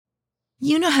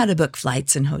You know how to book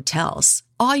flights and hotels.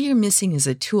 All you're missing is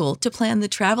a tool to plan the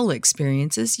travel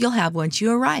experiences you'll have once you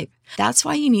arrive. That's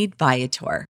why you need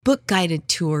Viator. Book guided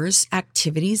tours,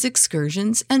 activities,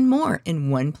 excursions, and more in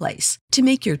one place to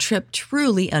make your trip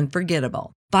truly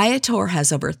unforgettable. Viator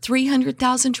has over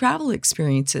 300,000 travel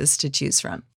experiences to choose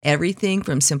from. Everything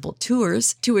from simple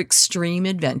tours to extreme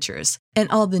adventures and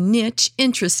all the niche,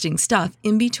 interesting stuff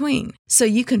in between. So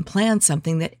you can plan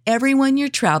something that everyone you're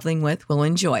traveling with will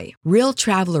enjoy. Real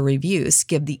traveler reviews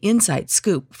give the inside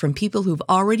scoop from people who've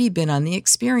already been on the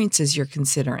experiences you're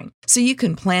considering. So you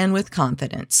can plan with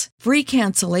confidence. Free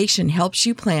cancellation helps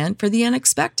you plan for the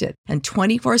unexpected. And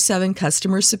 24/7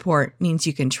 customer support means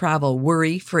you can travel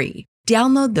worry-free.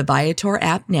 Download the Viator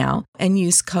app now and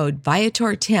use code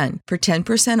Viator10 for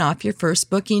 10% off your first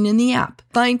booking in the app.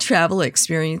 Find travel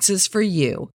experiences for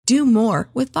you. Do more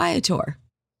with Viator.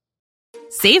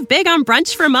 Save big on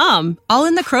brunch for mom, all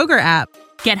in the Kroger app.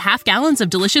 Get half gallons of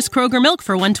delicious Kroger milk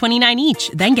for $1.29 each.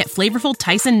 Then get flavorful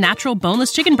Tyson natural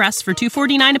boneless chicken breasts for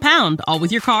 $2.49 a pound, all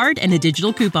with your card and a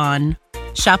digital coupon.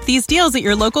 Shop these deals at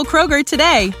your local Kroger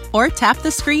today, or tap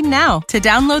the screen now to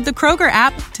download the Kroger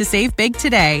app to save big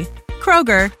today.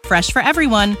 Kroger, fresh for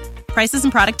everyone. Prices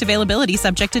and product availability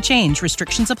subject to change.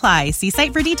 Restrictions apply. See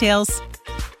site for details.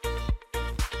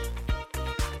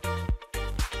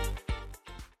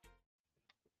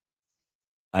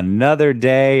 Another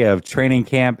day of training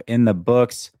camp in the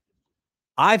books.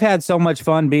 I've had so much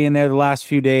fun being there the last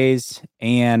few days,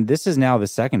 and this is now the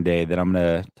second day that I'm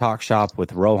going to talk shop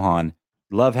with Rohan.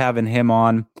 Love having him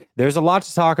on. There's a lot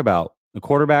to talk about. The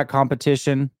quarterback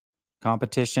competition,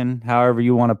 however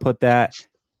you want to put that.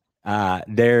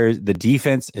 The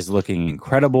defense is looking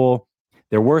incredible.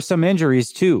 There were some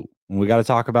injuries too, and we got to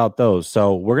talk about those.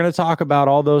 So we're going to talk about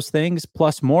all those things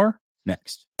plus more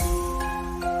next.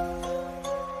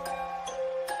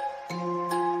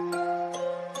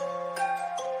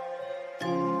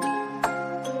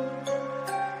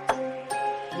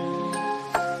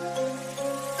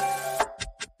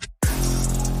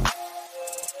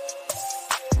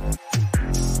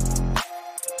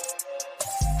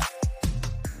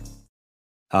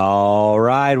 All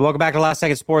right. Welcome back to Last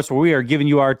Second Sports, where we are giving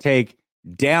you our take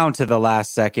down to the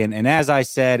last second. And as I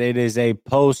said, it is a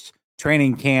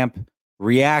post-training camp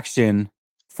reaction,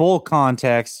 full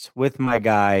context with my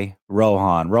guy,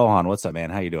 Rohan. Rohan, what's up, man?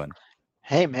 How you doing?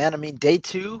 Hey, man. I mean, day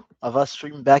 2 of us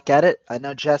streaming back at it. I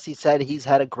know Jesse said he's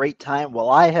had a great time. Well,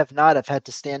 I have not. I've had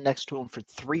to stand next to him for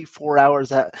 3-4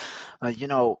 hours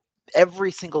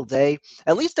every single day.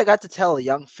 At least I got to tell a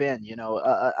young fan,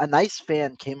 a nice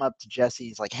fan came up to Jesse.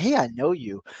 He's like, hey, I know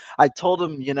you. I told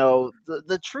him,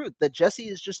 the truth, that Jesse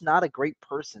is just not a great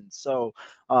person. So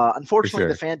unfortunately,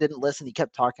 The fan didn't listen. He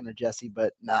kept talking to Jesse,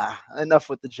 but enough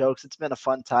with the jokes. It's been a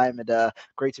fun time and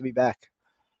great to be back.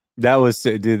 That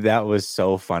was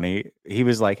so funny. He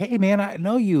was like, hey, man, I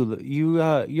know you.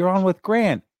 You're on with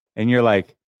Grant. And you're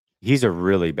like, he's a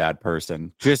really bad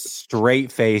person. Just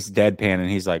straight face, deadpan. And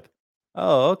he's like,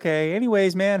 oh, okay.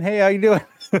 Anyways, man, hey, how you doing?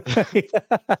 I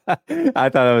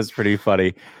thought that was pretty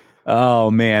funny. Oh,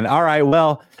 man. All right.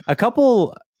 Well, a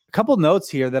couple notes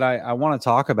here that I want to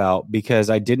talk about because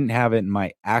I didn't have it in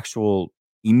my actual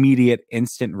immediate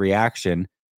instant reaction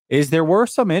is there were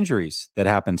some injuries that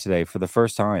happened today for the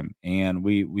first time. And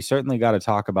we certainly got to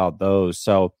talk about those.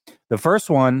 So the first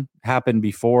one happened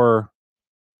before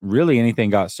really anything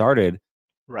got started.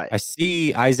 Right. I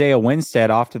see Isaiah Winstead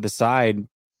off to the side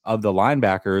of the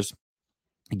linebackers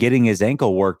getting his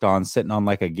ankle worked on, sitting on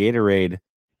like a Gatorade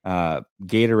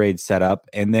setup,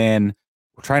 and then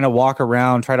trying to walk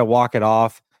around, try to walk it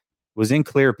off, was in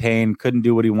clear pain, couldn't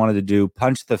do what he wanted to do,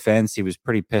 punched the fence. He was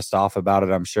pretty pissed off about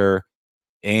it, I'm sure.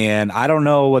 And I don't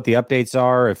know what the updates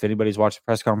are. If anybody's watched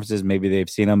press conferences, maybe they've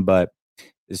seen them, but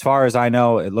as far as I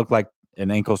know, it looked like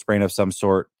an ankle sprain of some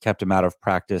sort kept him out of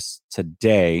practice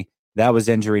today. That was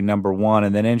injury number 1.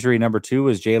 And then injury number 2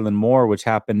 was Jalen Moore, which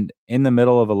happened in the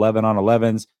middle of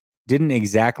 11-on-11s. Didn't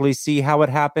exactly see how it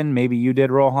happened. Maybe you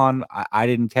did, Rohan. I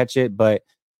didn't catch it, but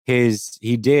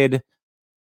he did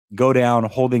go down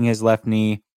holding his left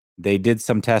knee. They did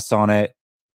some tests on it,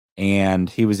 and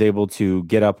he was able to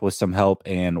get up with some help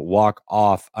and walk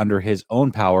off under his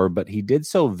own power, but he did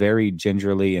so very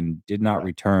gingerly and did not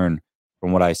return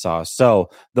from what I saw. So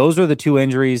those are the 2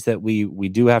 injuries that we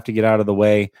do have to get out of the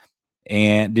way.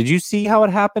 And did you see how it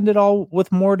happened at all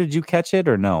with Moore? Did you catch it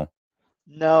or no?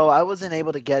 No, I wasn't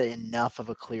able to get enough of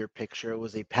a clear picture. It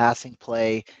was a passing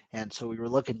play, and so we were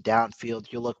looking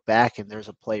downfield. You look back, and there's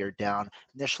a player down.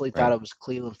 Initially thought it was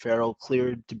Cleveland Farrell,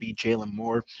 cleared to be Jalen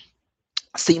Moore.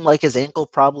 Seemed like his ankle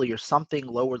probably or something,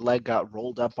 lower leg got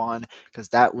rolled up on, because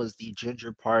that was the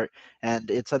ginger part.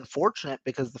 And it's unfortunate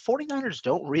because the 49ers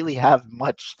don't really have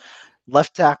much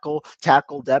left tackle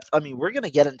depth. I mean, we're going to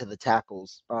get into the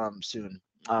tackles soon.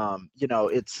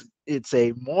 It's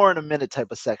a more in a minute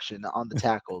type of section on the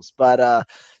tackles, but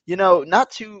not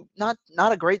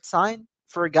a great sign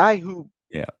for a guy who,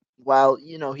 Yeah. while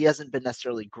he hasn't been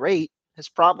necessarily great, is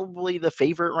probably the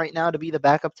favorite right now to be the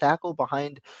backup tackle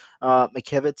behind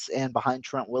McKivitz and behind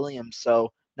Trent Williams.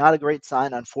 So not a great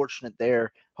sign. Unfortunate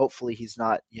there. Hopefully he's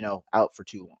not out for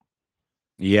too long.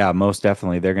 Yeah, most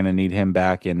definitely. They're going to need him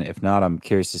back. And if not, I'm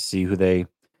curious to see who they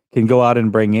can go out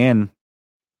and bring in.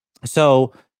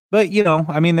 So, but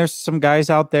I mean, there's some guys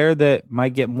out there that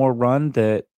might get more run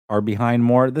that are behind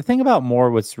Moore. The thing about Moore,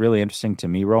 what's really interesting to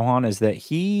me, Rohan, is that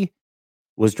he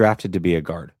was drafted to be a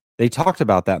guard. They talked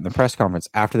about that in the press conference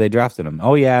after they drafted him.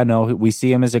 Oh, yeah, no, we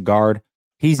see him as a guard.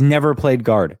 He's never played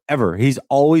guard ever. He's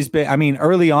always been, I mean,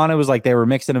 early on, it was like they were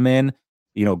mixing him in,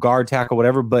 guard, tackle,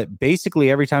 whatever. But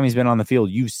basically, every time he's been on the field,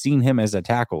 you've seen him as a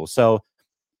tackle. So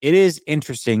it is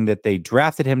interesting that they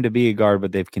drafted him to be a guard,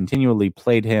 but they've continually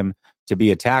played him to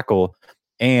be a tackle.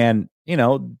 And,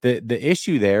 the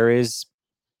issue there is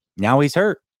now he's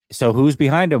hurt. So who's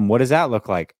behind him? What does that look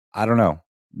like? I don't know.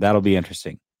 That'll be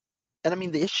interesting. And I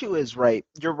mean, the issue is, right,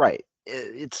 you're right.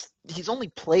 He's only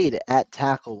played at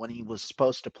tackle when he was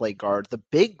supposed to play guard. The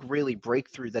big really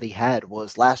breakthrough that he had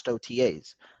was last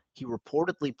OTAs. He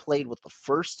reportedly played with the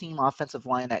first team offensive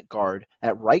line at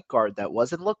right guard, that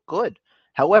wasn't look good.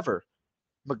 However,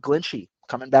 McGlinchey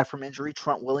coming back from injury,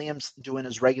 Trent Williams doing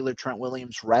his regular Trent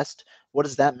Williams rest. What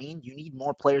does that mean? You need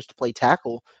more players to play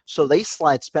tackle. So they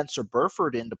slide Spencer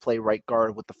Burford in to play right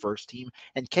guard with the first team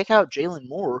and kick out Jalen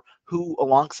Moore, who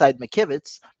alongside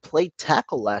McKivitz played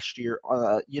tackle last year.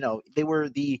 They were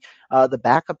the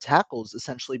backup tackles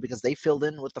essentially because they filled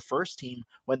in with the first team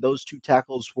when those two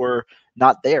tackles were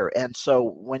not there. And so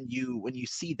when you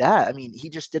see that, I mean, he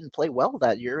just didn't play well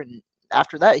that year, and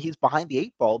after that, he's behind the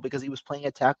 8 ball because he was playing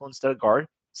at tackle instead of guard.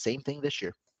 Same thing this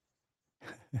year.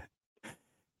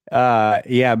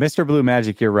 Yeah, Mr. Blue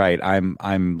Magic, you're right.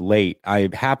 I'm late. I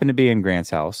happen to be in Grant's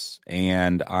house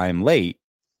and I'm late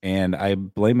and I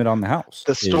blame it on the house.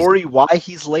 The story why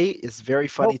he's late is very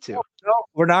funny too. No,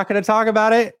 we're not going to talk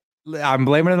about it. I'm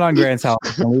blaming it on Grant's house.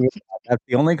 That's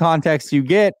the only context you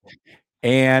get.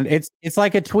 And it's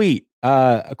like a tweet.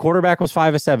 A quarterback was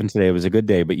 5 of 7 today. It was a good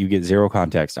day, but you get zero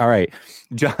context. All right.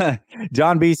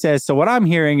 John B says, so what I'm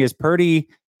hearing is Purdy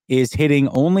is hitting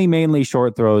only mainly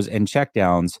short throws and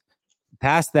checkdowns.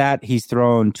 Past that, he's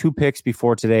thrown 2 picks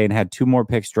before today and had 2 more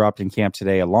picks dropped in camp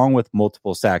today, along with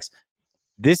multiple sacks.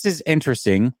 This is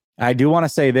interesting. I do want to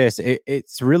say this.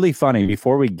 It's really funny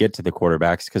before we get to the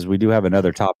quarterbacks, because we do have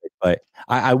another topic, but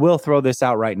I will throw this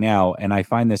out right now, and I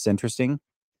find this interesting.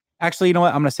 Actually, you know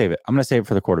what? I'm going to save it. I'm going to save it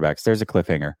for the quarterbacks. There's a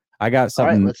cliffhanger. I got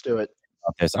something. All right, let's do it.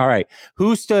 About this. All right.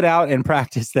 Who stood out in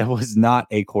practice that was not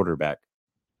a quarterback?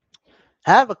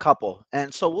 Have a couple.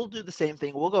 And so we'll do the same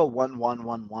thing. We'll go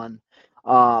 1-1-1-1.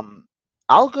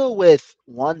 I'll go with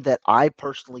one that I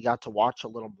personally got to watch a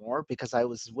little more because I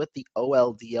was with the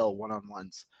OLDL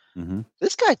one-on-ones. Mm-hmm.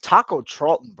 This guy, Taco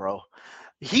Charlton, bro.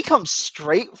 He comes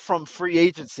straight from free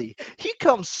agency. He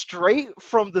comes straight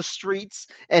from the streets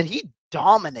and he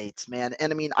dominates, man.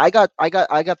 And I mean, I got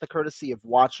the courtesy of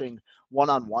watching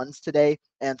one-on-ones today,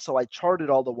 and so I charted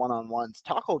all the one-on-ones.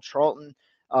 Taco Charlton,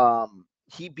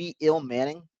 he beat Il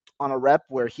Manning on a rep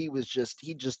where he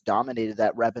just dominated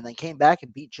that rep, and then came back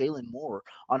and beat Jalen Moore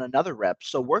on another rep.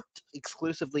 So worked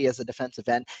exclusively as a defensive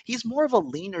end. He's more of a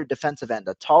leaner defensive end,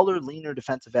 a taller, leaner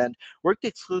defensive end. Worked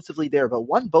exclusively there, but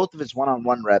won both of his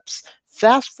one-on-one reps.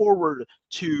 Fast forward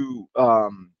to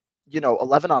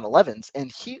 11 on 11s,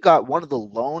 and he got one of the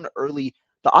lone early.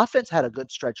 The offense had a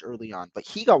good stretch early on, but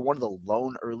he got one of the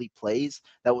lone early plays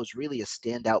that was really a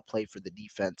standout play for the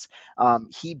defense.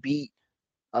 He beat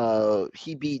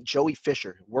Joey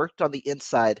Fisher, worked on the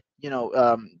inside.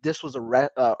 This was a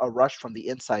rush from the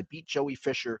inside, beat Joey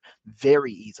Fisher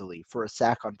very easily for a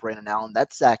sack on Brandon Allen.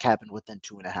 That sack happened within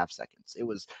 2.5 seconds. It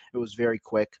was very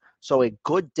quick. So a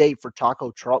good day for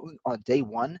Taco Charlton on day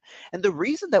one. And the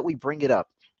reason that we bring it up,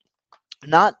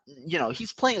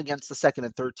 he's playing against the second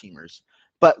and third teamers,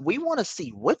 but we want to see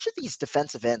which of these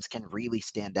defensive ends can really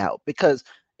stand out, because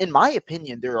in my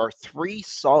opinion, there are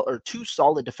two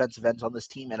solid defensive ends on this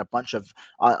team and a bunch of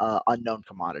unknown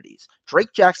commodities.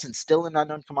 Drake Jackson's still an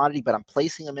unknown commodity, but I'm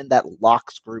placing him in that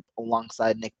locks group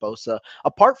alongside Nick Bosa.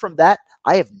 Apart from that,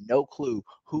 I have no clue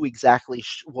who exactly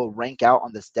will rank out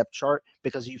on this depth chart,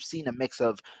 because you've seen a mix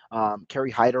of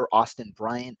Kerry Hyder, Austin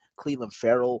Bryant, Cleveland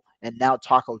Farrell, and now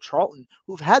Taco Charlton,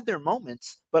 who've had their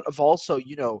moments, but have also,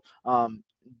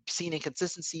 seen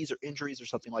inconsistencies or injuries or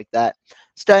something like that.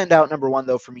 Standout number one,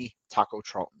 though, for me, Taco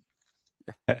Charlton.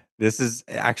 This is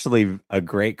actually a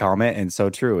great comment and so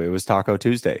true. It was Taco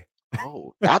Tuesday.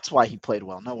 Oh, that's why he played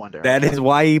well. No wonder. That is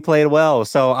why he played well.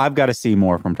 So I've got to see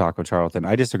more from Taco Charlton.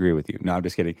 I disagree with you. No, I'm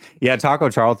just kidding. Yeah,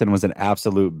 Taco Charlton was an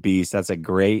absolute beast. That's a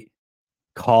great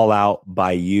call out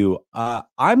by you.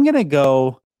 I'm going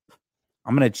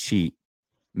to cheat.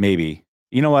 Maybe.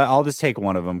 You know what? I'll just take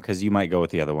one of them because you might go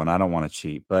with the other one. I don't want to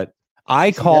cheat, but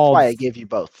That's why I gave you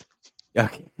both.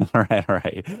 Okay. All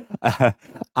right.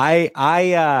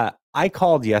 I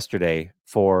called yesterday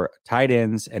for tight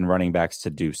ends and running backs to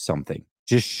do something.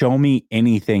 Just show me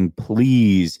anything,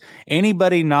 please.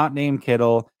 Anybody not named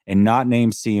Kittle and not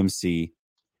named CMC.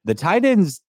 The tight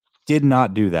ends did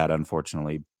not do that,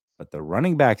 unfortunately, but the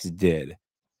running backs did.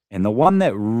 And the one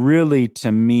that really,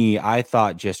 to me, I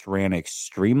thought just ran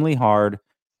extremely hard.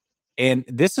 And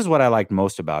this is what I liked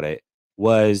most about it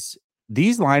was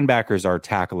these linebackers are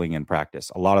tackling in practice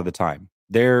a lot of the time.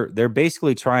 They're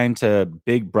basically trying to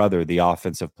big brother the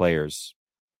offensive players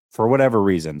for whatever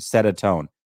reason, set a tone.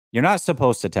 You're not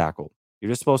supposed to tackle.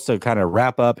 You're just supposed to kind of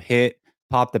wrap up, hit,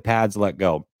 pop the pads, let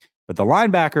go. But the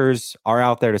linebackers are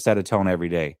out there to set a tone every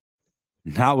day.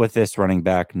 Not with this running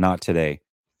back, not today.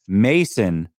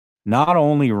 Mason not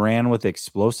only ran with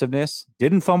explosiveness,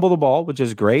 didn't fumble the ball, which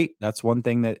is great. That's one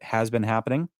thing that has been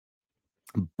happening.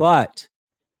 But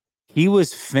he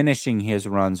was finishing his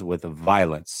runs with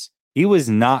violence. He was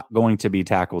not going to be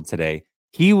tackled today.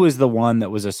 He was the one that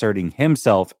was asserting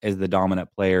himself as the dominant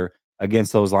player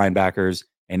against those linebackers.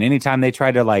 And anytime they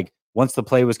tried to, once the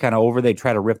play was kind of over, they'd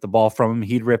try to rip the ball from him.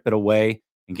 He'd rip it away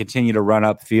and continue to run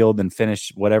upfield and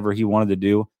finish whatever he wanted to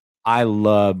do. I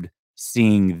loved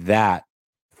seeing that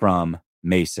from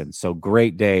Mason. So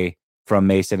great day from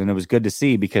Mason. And it was good to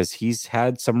see because he's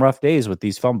had some rough days with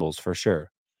these fumbles for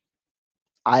sure.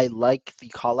 I like the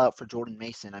call out for Jordan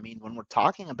Mason. I mean, when we're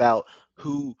talking about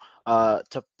who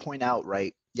to point out,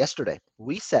 right? Yesterday,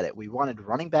 we said it. We wanted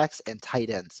running backs and tight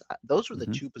ends. Those were the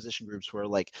two position groups where,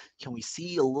 can we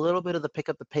see a little bit of the pick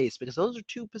up the pace? Because those are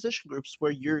two position groups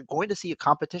where you're going to see a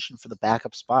competition for the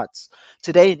backup spots.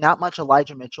 Today, not much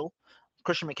Elijah Mitchell.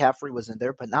 Christian McCaffrey was in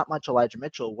there, but not much Elijah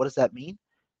Mitchell. What does that mean?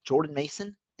 Jordan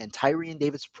Mason and Tyrion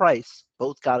Davis-Price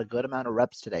both got a good amount of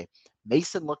reps today.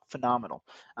 Mason looked phenomenal.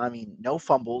 I mean, no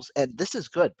fumbles. And this is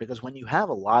good because when you have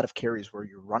a lot of carries where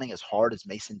you're running as hard as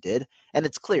Mason did, and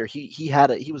it's clear he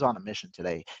was on a mission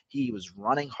today. He was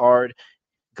running hard,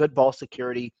 good ball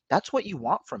security. That's what you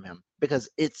want from him because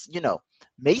it's,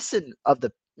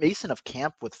 Mason of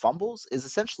camp with fumbles is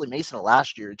essentially Mason of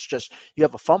last year. It's just you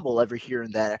have a fumble every here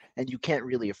and there, and you can't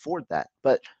really afford that.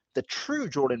 But the true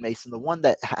Jordan Mason, the one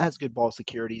that has good ball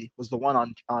security, was the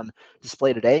one on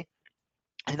display today.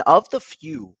 And of the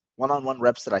few one-on-one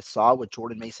reps that I saw with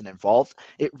Jordan Mason involved,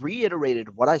 it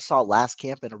reiterated what I saw last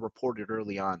camp and reported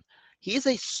early on. He's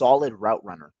a solid route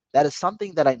runner. That is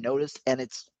something that I noticed, and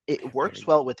it works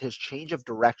well with his change of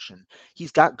direction.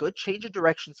 He's got good change of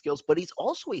direction skills, but he's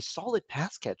also a solid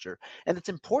pass catcher. And it's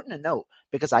important to note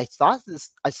because I saw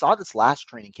this last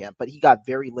training camp, but he got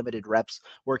very limited reps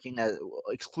working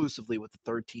exclusively with the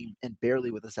third team and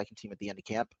barely with the second team at the end of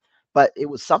camp. But it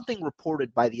was something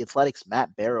reported by the Athletics'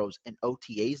 Matt Barrows in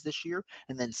OTAs this year,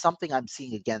 and then something I'm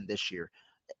seeing again this year.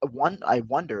 I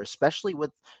wonder, especially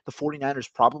with the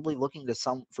 49ers probably looking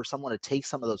for someone to take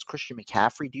some of those Christian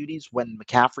McCaffrey duties when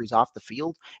McCaffrey's off the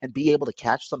field and be able to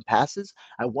catch some passes.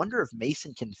 I wonder if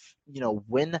Mason can,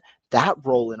 win that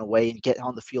role in a way and get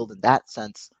on the field in that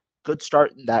sense. Good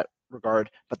start in that regard.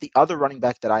 But the other running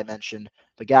back that I mentioned,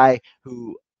 the guy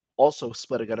who also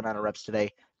split a good amount of reps today,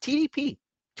 TDP.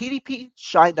 TDP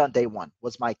shined on day one,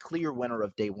 was my clear winner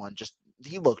of day one. Just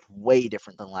he looked way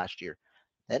different than last year.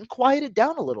 Then quieted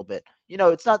down a little bit.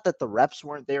 It's not that the reps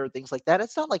weren't there or things like that.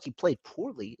 It's not like he played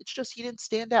poorly. It's just he didn't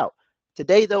stand out.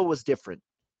 Today, though, was different.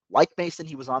 Like Mason,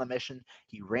 he was on a mission.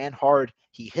 He ran hard.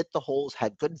 He hit the holes,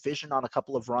 had good vision on a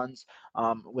couple of runs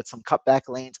with some cutback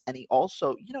lanes. And he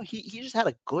also, he just had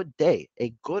a good day,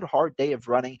 a good hard day of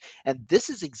running. And this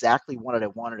is exactly what I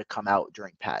wanted to come out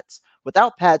during pads.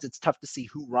 Without pads, it's tough to see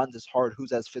who runs as hard,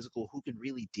 who's as physical, who can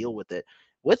really deal with it.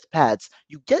 With pads,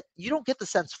 you don't get the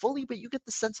sense fully, but you get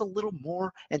the sense a little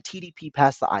more. And TDP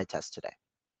passed the eye test today.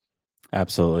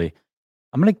 Absolutely.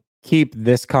 I'm going to keep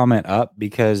this comment up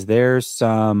because there's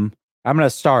some. I'm going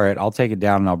to star it. I'll take it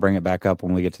down and I'll bring it back up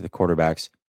when we get to the quarterbacks.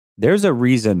 There's a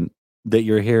reason that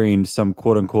you're hearing some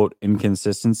quote unquote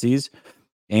inconsistencies.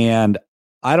 And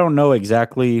I don't know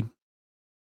exactly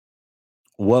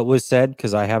what was said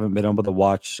because I haven't been able to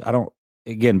watch.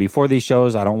 Again, before these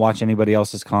shows, I don't watch anybody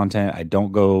else's content. I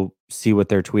don't go see what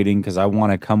they're tweeting because I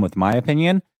want to come with my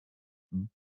opinion.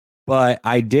 But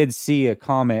I did see a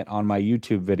comment on my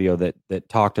YouTube video that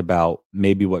talked about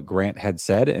maybe what Grant had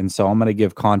said. And so I'm going to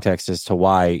give context as to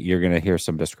why you're going to hear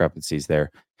some discrepancies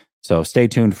there. So stay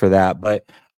tuned for that. But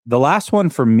the last one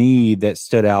for me that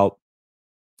stood out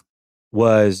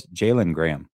was Jalen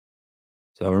Graham.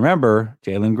 So remember,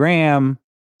 Jalen Graham,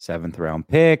 7th round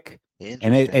pick.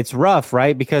 And it's rough,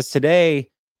 right? Because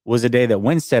today was a day that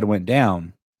Winstead went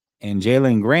down and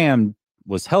Jalen Graham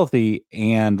was healthy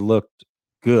and looked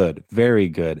good, very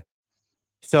good.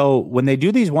 So when they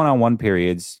do these one-on-one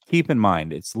periods, keep in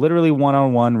mind, it's literally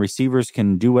one-on-one. Receivers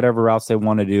can do whatever routes they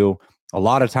want to do. A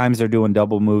lot of times they're doing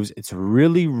double moves. It's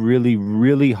really, really,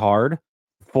 really hard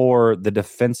for the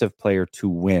defensive player to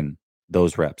win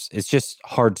those reps. It's just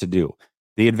hard to do.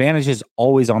 The advantage is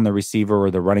always on the receiver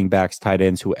or the running backs, tight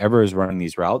ends, whoever is running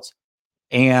these routes.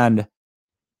 And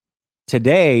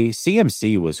today,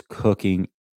 CMC was cooking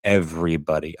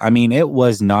everybody. I mean, it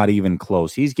was not even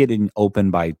close. He's getting open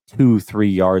by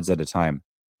 2-3 yards at a time.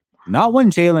 Not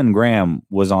when Jalen Graham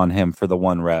was on him for the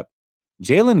one rep.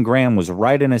 Jalen Graham was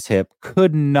right in his hip,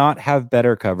 could not have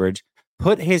better coverage,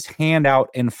 put his hand out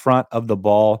in front of the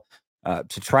ball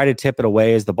to try to tip it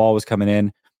away as the ball was coming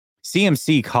in.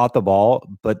 CMC caught the ball,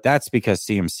 but that's because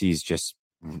CMC is just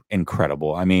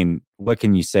incredible. I mean, what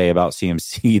can you say about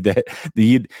CMC that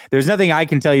there's nothing I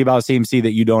can tell you about CMC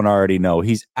that you don't already know.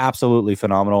 He's absolutely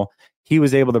phenomenal. He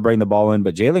was able to bring the ball in,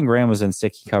 but Jalen Graham was in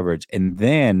sticky coverage. And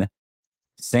then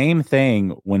same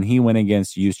thing when he went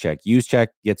against Juszczyk. Juszczyk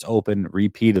gets open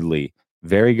repeatedly.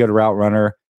 Very good route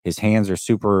runner. His hands are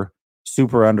super,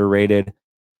 super underrated.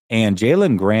 And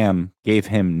Jalen Graham gave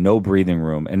him no breathing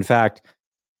room. In fact,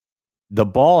 the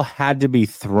ball had to be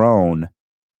thrown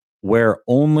where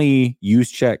only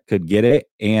Juszczyk could get it,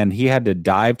 and he had to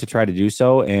dive to try to do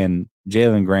so, and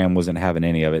Jalen Graham wasn't having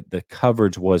any of it. The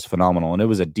coverage was phenomenal, and it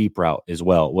was a deep route as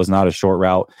well. It was not a short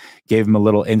route. Gave him a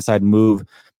little inside move,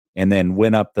 and then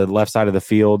went up the left side of the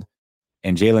field,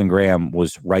 and Jalen Graham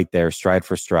was right there, stride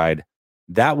for stride.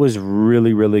 That was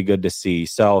really, really good to see.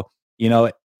 So,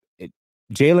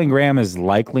 Jalen Graham is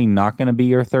likely not going to be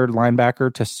your third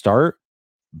linebacker to start,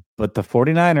 but the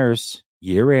 49ers,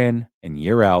 year in and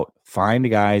year out, find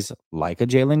guys like a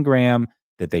Jalen Graham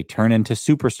that they turn into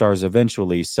superstars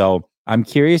eventually. So I'm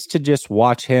curious to just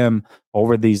watch him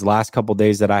over these last couple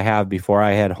days that I have before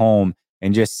I head home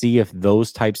and just see if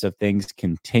those types of things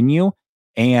continue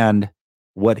and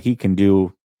what he can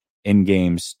do in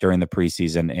games during the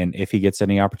preseason and if he gets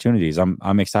any opportunities.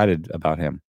 I'm excited about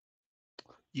him.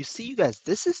 You see, you guys,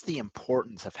 this is the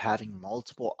importance of having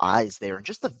multiple eyes there and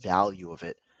just the value of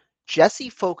it. Jesse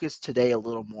focused today a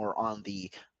little more on the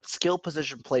skill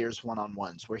position players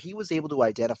one-on-ones, where he was able to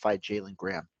identify Jalen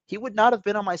Graham. He would not have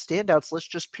been on my standouts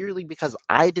list just purely because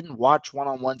I didn't watch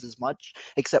one-on-ones as much,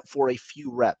 except for a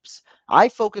few reps. I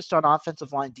focused on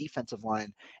offensive line, defensive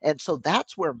line, and so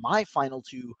that's where my final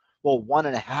two, well,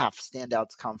 1.5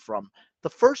 standouts come from. The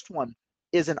first one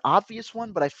is an obvious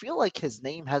one, but I feel like his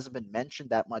name hasn't been mentioned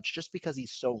that much just because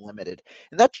he's so limited,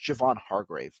 and that's Javon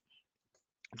Hargrave.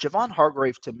 Javon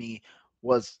Hargrave to me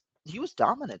he was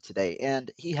dominant today,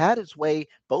 and he had his way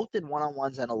both in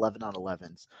one-on-ones and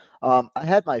 11-on-11s. I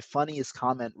had my funniest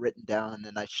comment written down,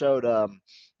 and I showed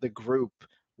the group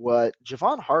what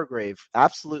Javon Hargrave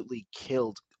absolutely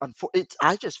killed.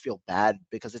 I just feel bad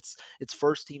because it's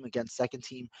first team against second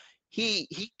team.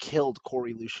 He killed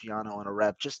Corey Luciano in a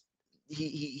rep. Just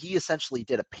he essentially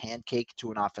did a pancake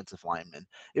to an offensive lineman.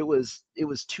 It was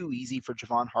too easy for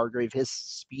Javon Hargrave. His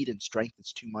speed and strength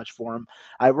is too much for him.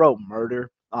 I wrote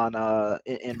murder on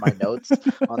in my notes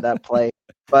on that play.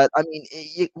 But I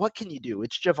mean, what can you do?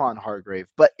 It's Javon Hargrave.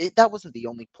 But that wasn't the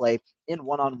only play. In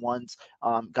one-on-ones,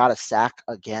 got a sack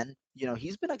again.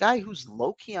 He's been a guy who's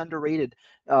low-key underrated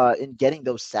in getting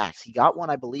those sacks. He got one,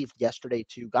 I believe, yesterday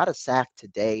too. Got a sack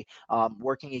today,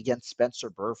 working against Spencer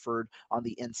Burford on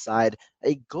the inside.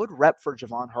 A good rep for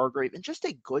Javon Hargrave and just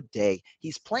a good day.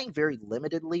 He's playing very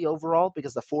limitedly overall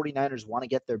because the 49ers want to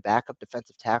get their backup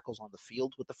defensive tackles on the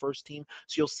field with the first team.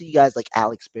 So you'll see guys like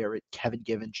Alex Barrett, Kevin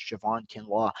Givens, Javon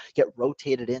Kinlaw get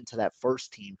rotated into that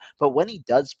first team. But when he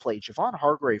does play, Javon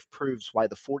Hargrave proves why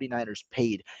the 49ers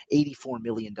paid $84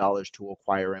 million to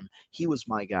acquire him. He was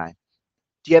my guy.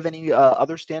 Do you have any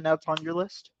other standouts on your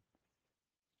list?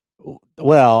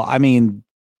 Well, I mean,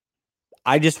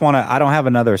 I just want to, I don't have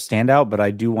another standout, but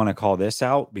I do want to call this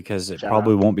out because it Shout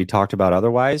probably out. won't be talked about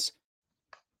otherwise.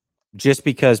 Just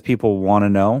because people want to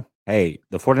know, hey,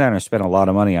 the 49ers spent a lot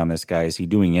of money on this guy. Is he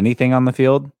doing anything on the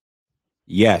field?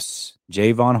 Yes.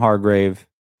 Javon Hargrave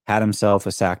had himself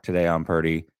a sack today on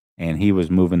Purdy, and he was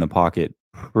moving the pocket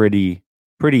pretty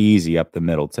easy up the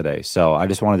middle today. So I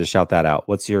just wanted to shout that out.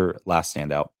 What's your last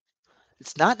standout?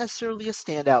 It's not necessarily a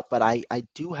standout, but I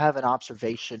do have an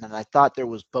observation, and I thought there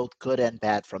was both good and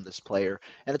bad from this player.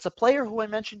 And it's a player who I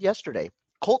mentioned yesterday,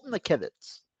 Colton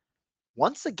McKivitz.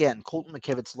 Once again, Colton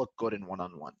McKivitz looked good in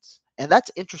one-on-ones. And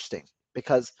that's interesting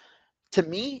because to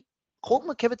me, Colton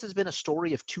McKivitz has been a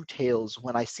story of two tales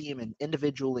when I see him in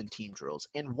individual and team drills.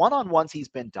 In one-on-ones, he's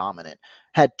been dominant.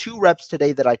 Had 2 reps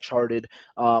today that I charted.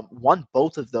 Won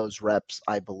both of those reps,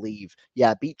 I believe.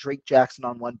 Yeah, beat Drake Jackson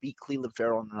on one, beat Cleveland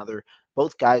Farrell on another.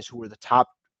 Both guys who were the top,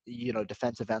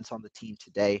 defensive ends on the team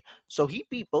today. So he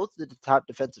beat both of the top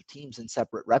defensive teams in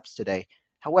separate reps today.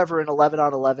 However, in 11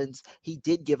 on 11s, he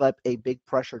did give up a big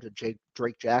pressure to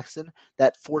Drake Jackson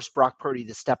that forced Brock Purdy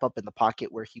to step up in the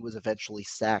pocket where he was eventually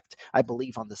sacked, I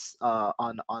believe, on this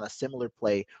on a similar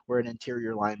play where an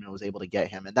interior lineman was able to get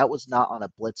him. And that was not on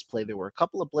a blitz play. There were a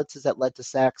couple of blitzes that led to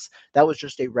sacks. That was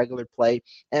just a regular play.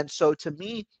 And so to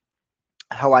me,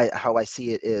 how I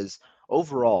see it is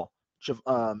overall,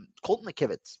 Colton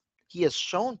McKivitz, he has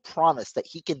shown promise that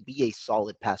he can be a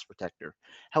solid pass protector.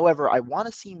 However, I want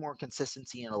to see more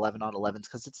consistency in 11 on 11s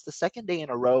because it's the second day in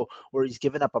a row where he's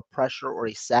given up a pressure or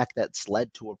a sack that's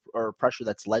led to or pressure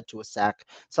that's led to a sack,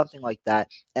 something like that.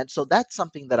 And so that's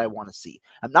something that I want to see.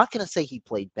 I'm not going to say he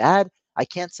played bad. I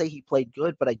can't say he played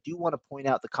good, but I do want to point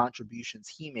out the contributions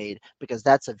he made because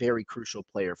that's a very crucial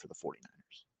player for the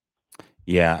 49ers.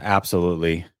 Yeah,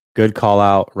 absolutely. Good call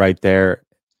out right there.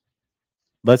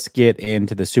 Let's get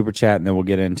into the super chat and then we'll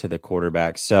get into the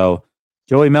quarterback. So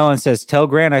Joey Mellon says, tell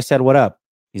Grant I said what up.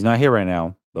 He's not here right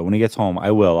now, but when he gets home,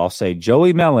 I will. I'll say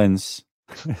Joey Mellons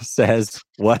says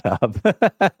what up.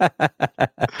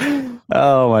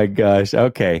 Oh my gosh.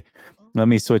 Okay. Let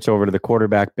me switch over to the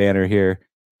quarterback banner here.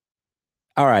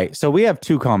 All right. So we have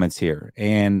 2 comments here,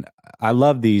 and I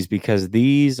love these because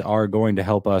these are going to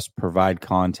help us provide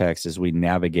context as we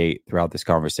navigate throughout this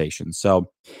conversation.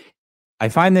 So I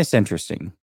find this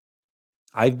interesting.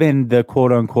 I've been the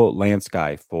quote unquote Lance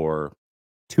guy for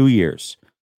 2 years.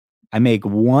 I make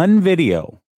one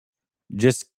video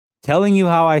just telling you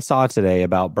how I saw today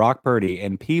about Brock Purdy,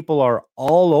 and people are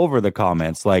all over the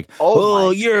comments like,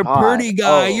 oh you're a Purdy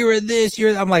guy. You're this,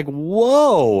 I'm like,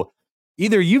 whoa.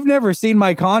 Either you've never seen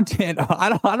my content. I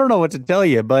don't know what to tell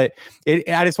you, but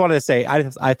I just wanted to say,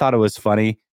 I thought it was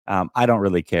funny. I don't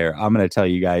really care. I'm going to tell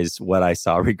you guys what I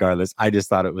saw regardless. I just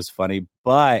thought it was funny,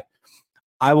 but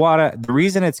the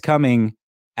reason it's coming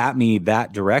at me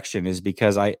that direction is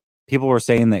because people were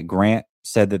saying that Grant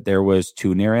said that there was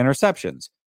 2 near interceptions.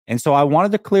 And so I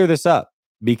wanted to clear this up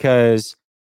because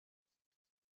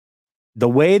the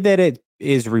way that it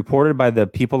is reported by the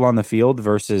people on the field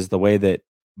versus the way that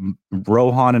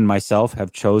Rohan and myself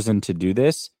have chosen to do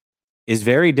this is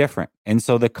very different. And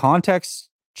so the context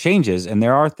changes and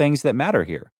there are things that matter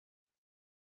here.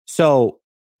 So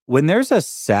when there's a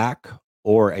sack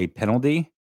or a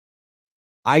penalty,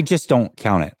 I just don't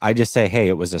count it. I just say, hey,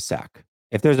 it was a sack.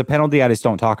 If there's a penalty, I just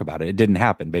don't talk about it. It didn't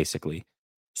happen, basically.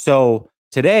 So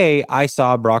today I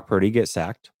saw Brock Purdy get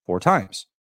sacked 4 times.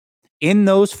 In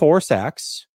those 4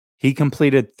 sacks, he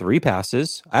completed 3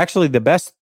 passes. Actually, the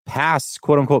best pass,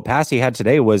 quote unquote, pass he had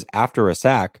today was after a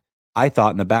sack, I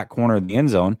thought, in the back corner of the end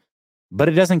zone, but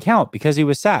it doesn't count because he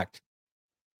was sacked.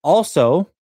 Also,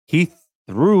 he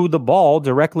threw the ball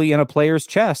directly in a player's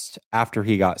chest after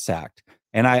he got sacked.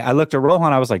 And I looked at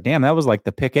Rohan, I was like, damn, that was like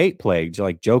the pick 8 play,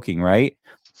 like joking, right?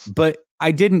 But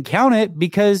I didn't count it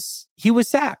because he was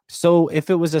sacked. So if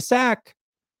it was a sack,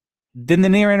 then the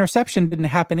near interception didn't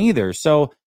happen either.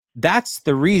 So that's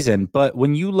the reason. But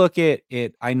when you look at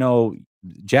it, I know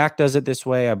Jack does it this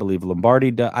way. I believe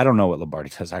Lombardi does. I don't know what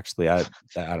Lombardi does, actually. I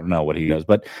don't know what he does,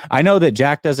 but I know that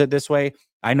Jack does it this way.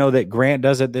 I know that Grant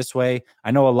does it this way.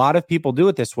 I know a lot of people do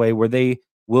it this way where they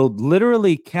will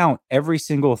literally count every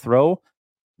single throw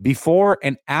before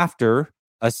and after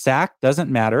a sack,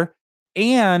 doesn't matter.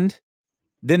 And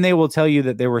then they will tell you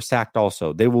that they were sacked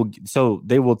also. They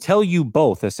will tell you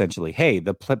both essentially, hey,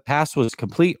 the pass was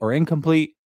complete or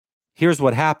incomplete. Here's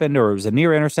what happened, or it was a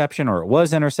near interception, or it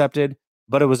was intercepted,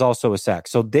 but it was also a sack.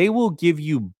 So they will give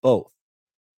you both,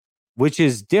 which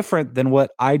is different than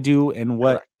what I do and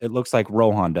what it looks like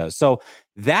Rohan does. So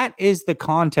that is the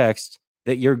context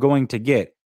that you're going to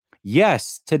get.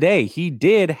 Yes, today he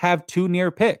did have 2 near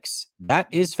picks. That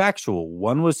is factual.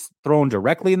 One was thrown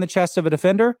directly in the chest of a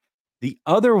defender. The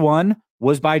other one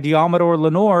was by Deommodore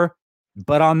Lenoir.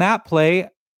 But on that play,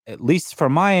 at least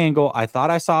from my angle, I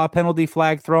thought I saw a penalty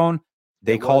flag thrown.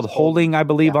 They called holding, I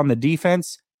believe, on the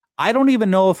defense. I don't even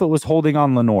know if it was holding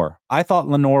on Lenoir. I thought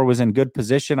Lenoir was in good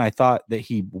position. I thought that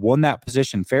he won that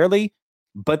position fairly,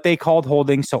 but they called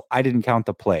holding, so I didn't count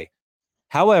the play.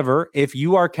 However, if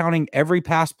you are counting every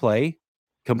pass play,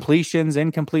 completions,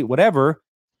 incomplete, whatever,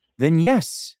 then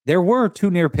yes, there were 2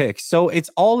 near picks. So it's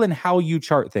all in how you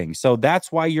chart things. So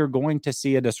that's why you're going to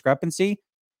see a discrepancy.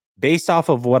 Based off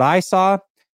of what I saw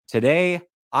today,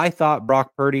 I thought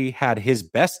Brock Purdy had his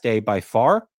best day by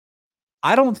far.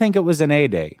 I don't think it was an A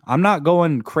day. I'm not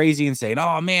going crazy and saying,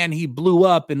 oh man, he blew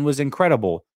up and was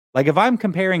incredible. Like if I'm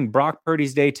comparing Brock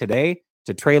Purdy's day today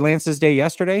to Trey Lance's day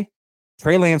yesterday,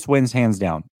 Trey Lance wins hands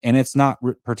down, and it's not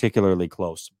particularly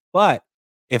close. But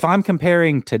if I'm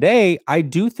comparing today, I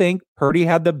do think Purdy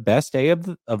had the best day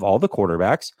of all the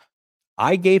quarterbacks.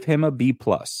 I gave him a B+.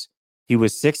 He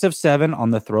was 6 of 7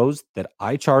 on the throws that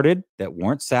I charted that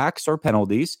weren't sacks or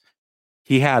penalties.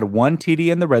 He had 1 TD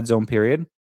in the red zone period.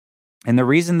 And the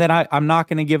reason that I'm not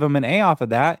going to give him an A off of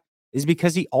that is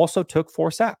because he also took 4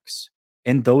 sacks.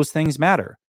 And those things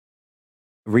matter.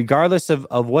 Regardless of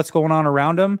what's going on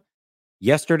around him,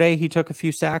 yesterday he took a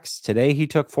few sacks. Today he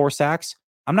took 4 sacks.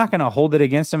 I'm not going to hold it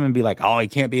against him and be like, oh, he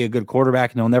can't be a good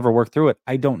quarterback and he'll never work through it.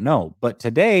 I don't know. But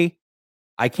today,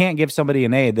 I can't give somebody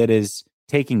an A that is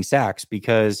taking sacks,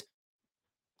 because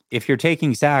if you're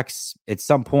taking sacks at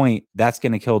some point, that's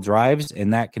going to kill drives,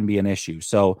 and that can be an issue.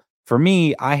 So for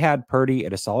me, I had Purdy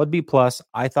at a solid B+.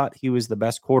 I thought he was the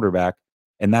best quarterback,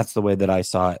 and that's the way that I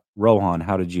saw it. Rohan,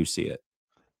 how did you see it?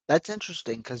 That's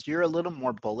interesting because you're a little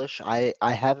more bullish. I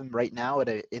have him right now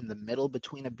in the middle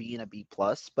between a B and a B+,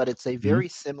 but it's a very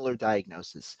similar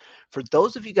diagnosis. For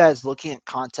those of you guys looking at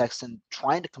context and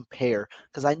trying to compare,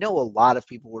 because I know a lot of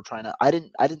people were trying to, I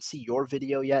didn't see your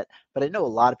video yet, but I know a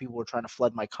lot of people were trying to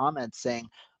flood my comments saying,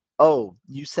 oh,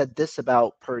 you said this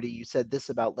about Purdy, you said this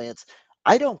about Lance.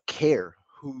 I don't care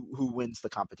who wins the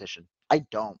competition. I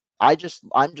don't. I'm just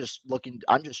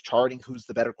charting who's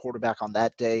the better quarterback on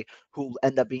that day, who'll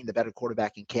end up being the better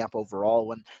quarterback in camp overall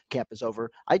when camp is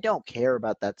over. I don't care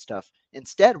about that stuff.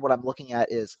 Instead, what I'm looking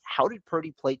at is, how did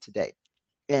Purdy play today?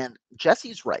 And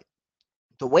Jesse's right.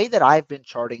 The way that I've been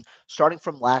charting, starting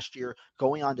from last year,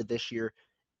 going on to this year,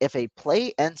 if a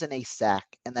play ends in a sack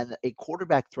and then a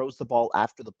quarterback throws the ball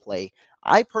after the play,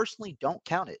 I personally don't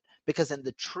count it, because in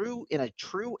a true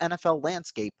NFL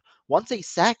landscape, once a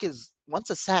sack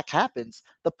happens,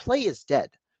 the play is dead.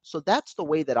 So that's the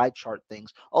way that I chart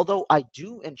things. Although I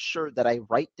do ensure that I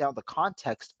write down the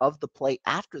context of the play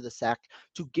after the sack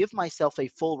to give myself a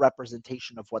full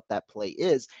representation of what that play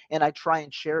is. And I try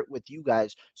and share it with you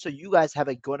guys so you guys have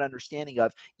a good understanding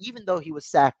of, even though he was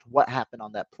sacked, what happened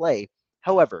on that play.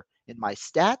 However, in my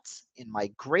stats, in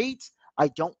my grades, I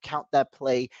don't count that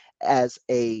play as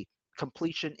a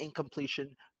completion,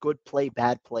 incompletion, good play,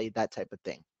 bad play, that type of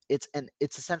thing.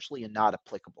 It's essentially not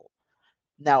applicable.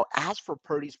 Now, as for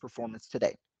Purdy's performance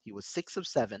today, he was 6 of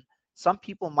 7. Some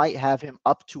people might have him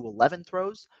up to 11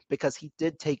 throws because he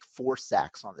did take 4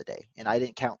 sacks on the day, and I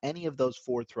didn't count any of those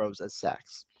 4 throws as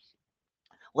sacks.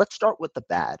 Let's start with the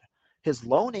bad. His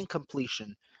lone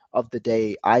incompletion of the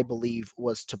day, I believe,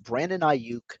 was to Brandon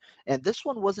Aiyuk, and this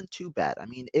one wasn't too bad. I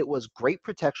mean, it was great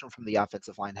protection from the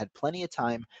offensive line, had plenty of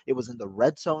time. It was in the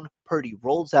red zone. Purdy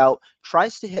rolls out,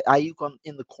 tries to hit Aiyuk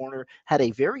in the corner, had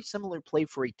a very similar play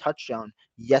for a touchdown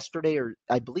yesterday, or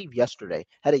I believe yesterday,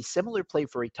 had a similar play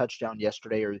for a touchdown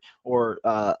yesterday or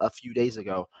a few days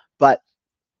ago, but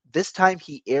this time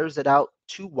he airs it out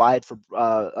too wide for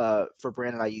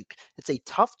Brandon Aiyuk. It's a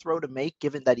tough throw to make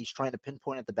given that he's trying to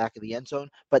pinpoint at the back of the end zone,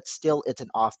 but still it's an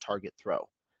off-target throw.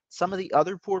 Some of the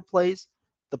other poor plays,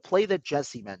 the play that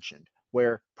Jesse mentioned,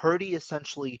 where Purdy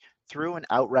essentially threw an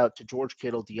out route to George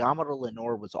Kittle, Deommodore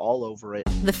Lenoir was all over it.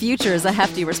 The future is a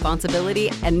hefty responsibility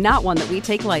and not one that we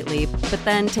take lightly. But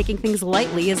then taking things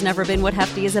lightly has never been what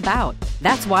Hefty is about.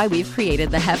 That's why we've created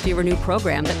the Hefty Renew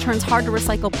program that turns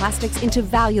hard-to-recycle plastics into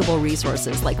valuable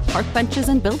resources like park benches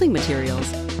and building materials.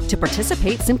 To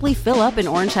participate, simply fill up an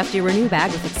orange Hefty Renew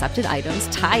bag with accepted items,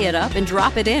 tie it up, and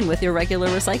drop it in with your regular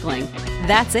recycling.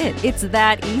 That's it. It's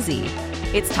that easy.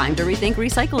 It's time to rethink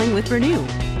recycling with Renew.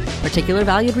 Particular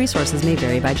valued resources may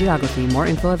vary by geography. More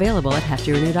info available at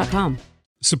heftyrenew.com.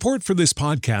 Support for this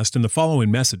podcast and the following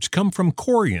message come from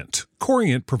Corient.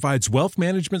 Corient provides wealth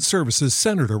management services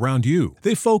centered around you.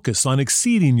 They focus on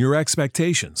exceeding your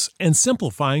expectations and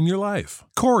simplifying your life.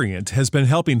 Corient has been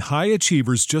helping high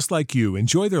achievers just like you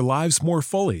enjoy their lives more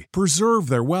fully, preserve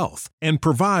their wealth, and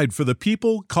provide for the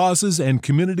people, causes, and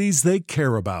communities they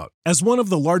care about. As one of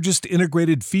the largest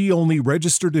integrated fee-only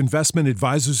registered investment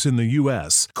advisors in the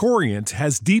U.S., Corient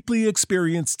has deeply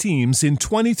experienced teams in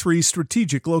 23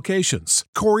 strategic locations.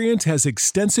 Corient has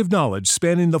extensive knowledge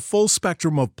spanning the full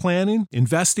spectrum of planning,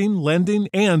 investing, lending,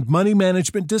 and money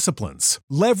management disciplines.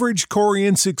 Leverage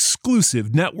Corient's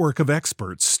exclusive network of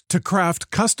experts to craft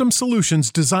custom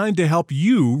solutions designed to help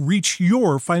you reach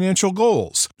your financial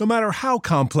goals, no matter how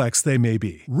complex they may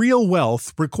be. Real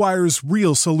wealth requires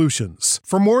real solutions.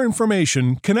 For more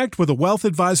information, connect with a wealth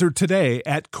advisor today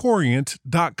at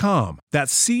Corient.com.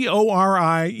 That's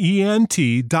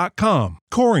Corient.com.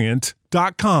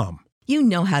 Corient.com. You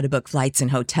know how to book flights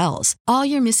and hotels. All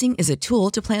you're missing is a tool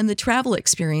to plan the travel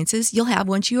experiences you'll have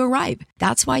once you arrive.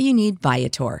 That's why you need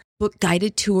Viator. Book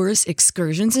guided tours,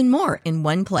 excursions, and more in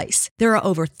one place. There are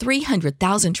over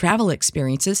 300,000 travel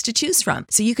experiences to choose from,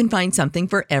 so you can find something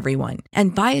for everyone.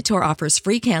 And Viator offers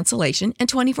free cancellation and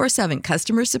 24/7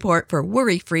 customer support for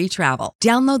worry-free travel.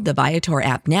 Download the Viator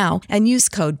app now and use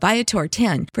code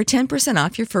Viator10 for 10%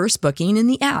 off your first booking in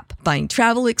the app. Find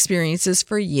travel experiences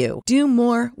for you. Do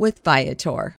more with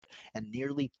Viator. And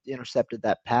nearly intercepted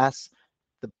that pass.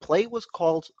 The play was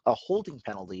called a holding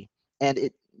penalty, and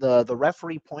the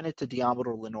referee pointed to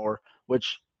Deommodore Lenoir,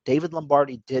 which David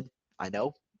Lombardi did. I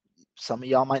know some of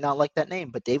y'all might not like that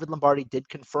name, but David Lombardi did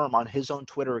confirm on his own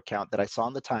Twitter account that I saw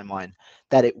on the timeline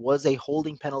that it was a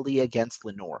holding penalty against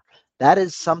Lenoir. That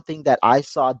is something that I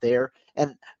saw there.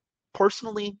 And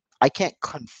personally, I can't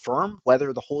confirm whether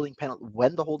when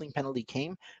the holding penalty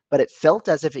came, but it felt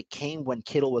as if it came when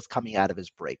Kittle was coming out of his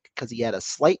break, because he had a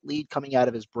slight lead coming out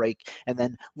of his break, and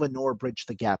then Lenoir bridged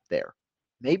the gap there.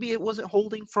 Maybe it wasn't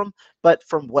holding but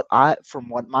from what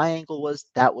my angle was,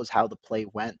 that was how the play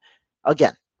went.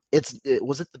 Again,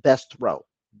 was it the best throw?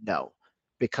 No,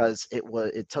 because it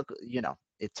took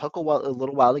a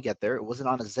little while to get there. It wasn't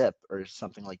on a zip or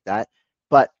something like that,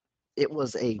 but it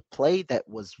was a play that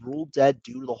was ruled dead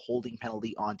due to the holding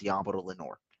penalty on Deommodore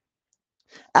Lenoir.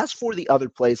 As for the other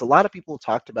plays, a lot of people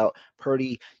talked about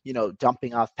Purdy,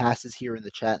 dumping off passes here in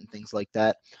the chat and things like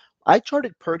that. I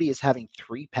charted Purdy as having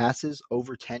 3 passes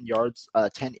over 10 yards,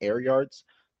 10 air yards.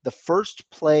 The first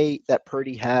play that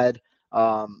Purdy had,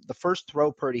 the first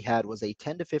throw Purdy had was a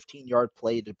 10 to 15 yard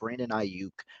play to Brandon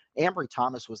Ayuk. Ambry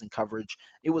Thomas was in coverage.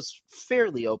 It was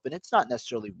fairly open. It's not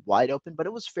necessarily wide open, but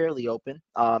it was fairly open,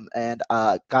 and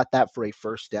got that for a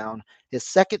first down. His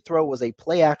second throw was a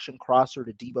play action crosser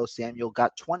to Deebo Samuel,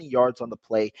 got 20 yards on the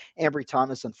play. Ambry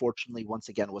Thomas, unfortunately, once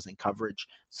again was in coverage.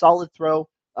 Solid throw.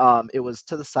 It was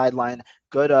to the sideline.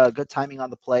 Good timing on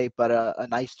the play, but a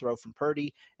nice throw from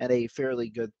Purdy and a fairly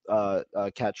good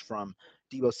catch from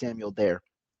Deebo Samuel there.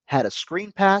 Had a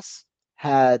screen pass,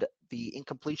 had the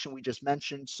incompletion we just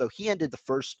mentioned. So he ended the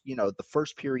first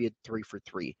period 3 for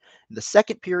 3. In the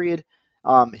second period,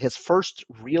 his first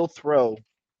real throw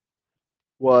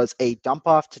was a dump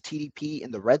off to TDP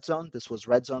in the red zone. This was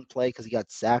red zone play because he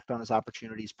got sacked on his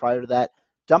opportunities prior to that.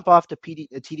 Dump off to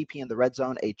TDP in the red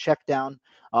zone, a check down.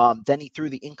 Then he threw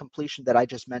the incompletion that I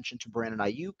just mentioned to Brandon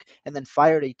Ayuk, and then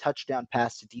fired a touchdown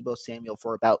pass to Deebo Samuel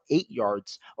for about 8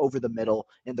 yards over the middle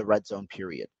in the red zone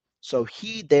period. So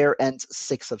he there ends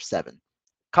 6 of 7.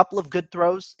 Couple of good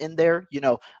throws in there,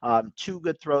 2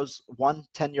 good throws, 1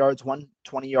 10 yards, 1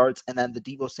 20 yards, and then the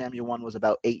Deebo Samuel one was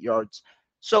about 8 yards.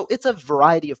 So it's a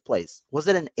variety of plays. Was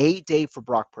it an A day for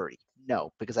Brock Purdy?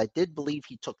 No, because I did believe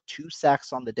he took 2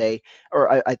 sacks on the day,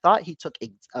 or I thought he took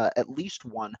at least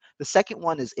 1. The second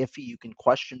one is iffy. You can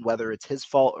question whether it's his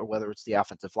fault or whether it's the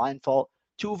offensive line fault.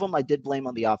 2 of them I did blame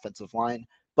on the offensive line,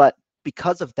 but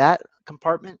because of that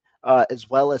compartment, as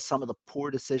well as some of the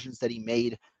poor decisions that he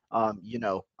made,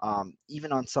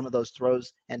 even on some of those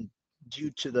throws, and due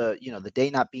to the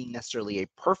day not being necessarily a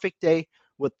perfect day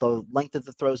with the length of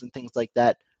the throws and things like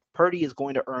that, Purdy is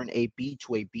going to earn a B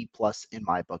to a B+ in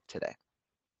my book today.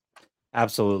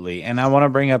 Absolutely. And I want to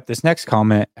bring up this next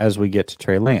comment as we get to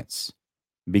Trey Lance,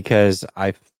 because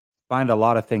I find a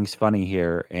lot of things funny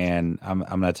here, and I'm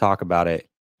going to talk about it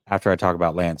after I talk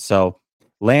about Lance. So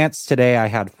Lance today, I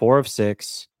had 4 of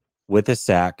 6 with a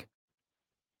sack.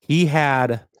 He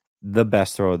had the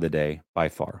best throw of the day by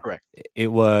far. Correct.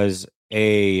 It was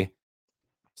a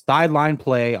sideline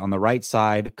play on the right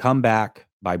side, comeback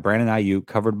by Brandon Ayuk,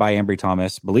 covered by Ambry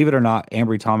Thomas. Believe it or not,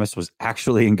 Ambry Thomas was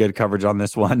actually in good coverage on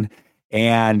this one.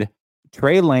 And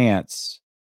Trey Lance,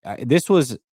 this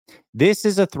was This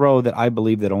is a throw that I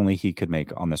believe that only he could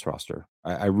make on this roster.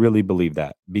 I really believe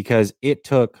that, because it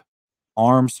took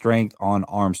arm strength on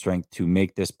arm strength to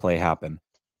make this play happen.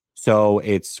 So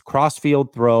it's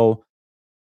cross-field throw.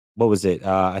 What was it?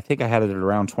 I think I had it at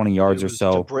around 20 yards or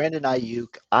so. To Brandon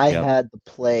Aiyuk. I had the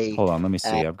play. Hold on, let me see.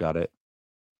 I've got it.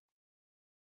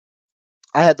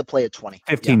 I had the play at 20.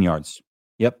 15 yards.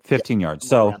 Yep, 15 yards.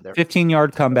 So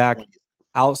 15-yard comeback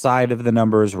outside of the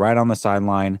numbers, right on the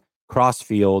sideline, cross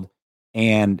field,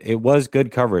 and it was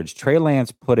good coverage. Trey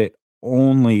Lance put it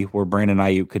only where Brandon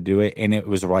Aiyuk could do it, and it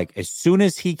was like as soon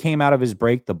as he came out of his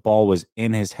break, the ball was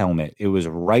in his helmet. It was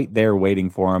right there waiting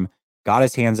for him. Got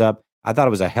his hands up. I thought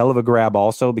it was a hell of a grab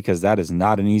also, because that is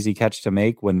not an easy catch to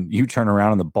make. When you turn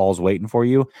around and the ball's waiting for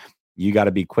you, you got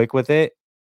to be quick with it.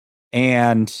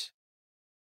 And,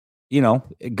 you know,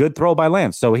 good throw by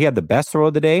Lance. So he had the best throw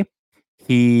of the day.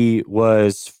 He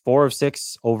was 4 of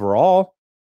 6 overall.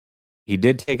 He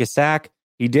did take a sack.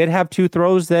 He did have 2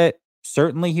 throws that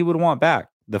certainly he would want back.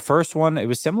 The first one, it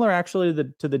was similar actually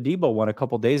to the Debo one a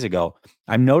couple days ago.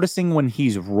 I'm noticing when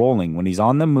he's rolling, when he's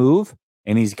on the move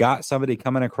and he's got somebody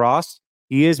coming across,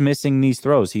 he is missing these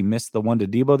throws. He missed the one to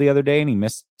Debo the other day, and he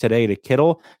missed today to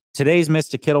Kittle. Today's miss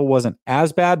to Kittle wasn't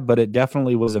as bad, but it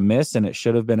definitely was a miss, and it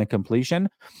should have been a completion.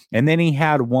 And then he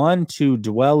had one to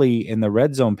Dwelley in the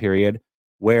red zone period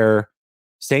where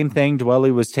same thing,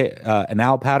 Dwelley was an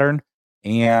out pattern,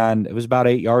 and it was about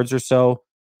 8 yards or so.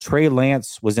 Trey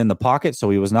Lance was in the pocket,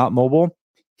 so he was not mobile.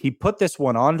 He put this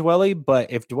one on Dwelley,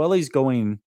 but if Dwelley's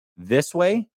going this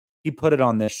way, he put it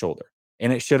on this shoulder,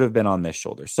 and it should have been on this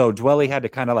shoulder. So Dwelley had to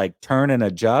kind of like turn and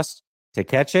adjust to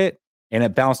catch it, and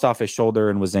it bounced off his shoulder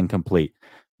and was incomplete.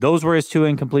 Those were his 2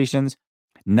 incompletions.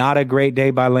 Not a great day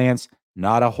by Lance.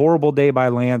 Not a horrible day by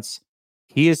Lance.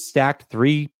 He has stacked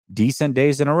 3 decent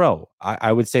days in a row.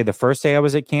 I would say the first day I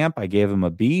was at camp, I gave him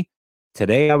a B.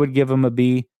 Today, I would give him a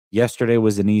B. Yesterday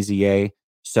was an easy A.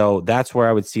 So that's where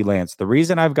I would see Lance. The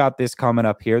reason I've got this comment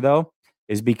up here, though,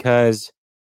 is because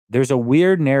there's a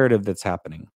weird narrative that's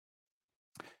happening.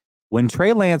 When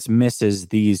Trey Lance misses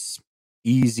these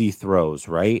easy throws,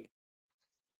 right?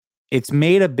 It's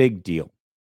made a big deal.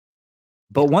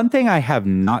 But one thing I have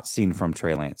not seen from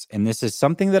Trey Lance, and this is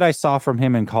something that I saw from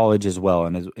him in college as well,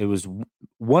 and it was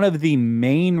one of the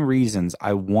main reasons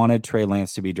I wanted Trey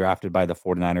Lance to be drafted by the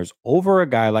 49ers over a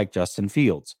guy like Justin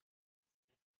Fields.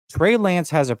 Trey Lance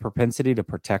has a propensity to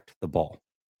protect the ball.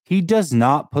 He does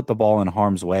not put the ball in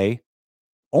harm's way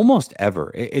almost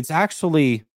ever. It's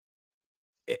actually,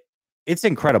 it's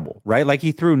incredible, right? Like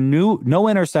he threw no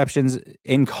interceptions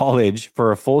in college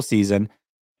for a full season,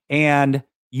 and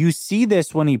you see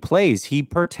this when he plays. He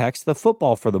protects the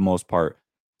football for the most part.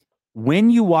 When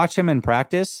you watch him in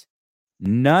practice,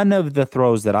 none of the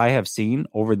throws that I have seen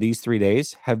over these 3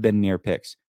 days have been near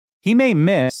picks. He may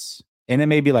miss, and it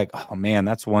may be like, oh man,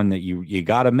 that's one that you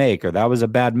got to make, or that was a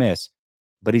bad miss.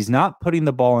 But he's not putting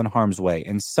the ball in harm's way.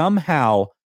 And somehow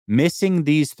missing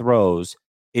these throws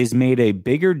is made a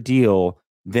bigger deal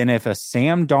than if a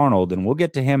Sam Darnold, and we'll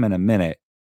get to him in a minute,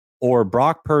 or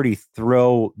Brock Purdy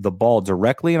throw the ball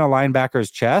directly in a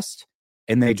linebacker's chest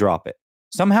and they drop it.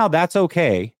 Somehow that's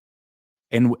okay.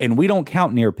 And we don't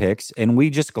count near picks, and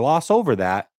we just gloss over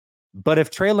that. But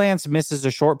if Trey Lance misses a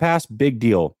short pass, big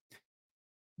deal.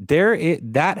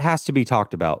 That has to be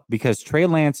talked about, because Trey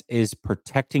Lance is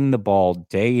protecting the ball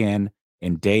day in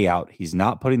and day out. He's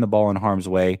not putting the ball in harm's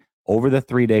way over the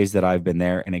 3 days that I've been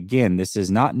there. And again, this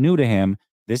is not new to him.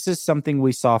 This is something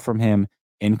we saw from him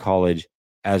in college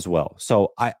as well.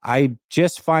 So I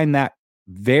just find that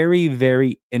very,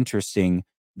 very interesting,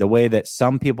 the way that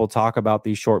some people talk about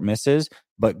these short misses,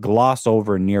 but gloss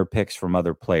over near picks from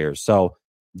other players. So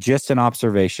just an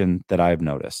observation that I've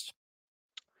noticed.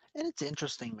 And it's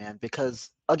interesting, man,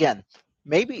 because again,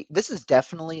 maybe this is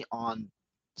definitely on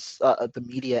the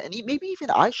media, and maybe even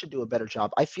I should do a better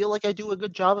job. I feel like I do a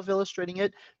good job of illustrating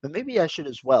it, but maybe I should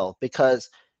as well, because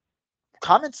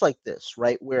comments like this,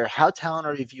 right, where how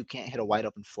talented are you if you can't hit a wide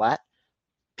open flat?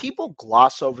 People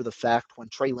gloss over the fact when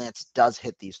Trey Lance does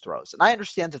hit these throws. And I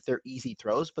understand that they're easy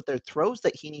throws, but they're throws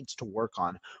that he needs to work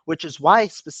on, which is why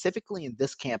specifically in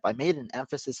this camp, I made an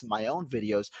emphasis in my own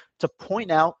videos to point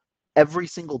out I'm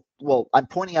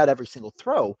pointing out every single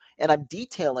throw, and I'm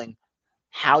detailing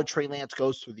how Trey Lance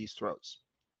goes through these throws.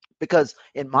 Because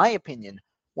in my opinion,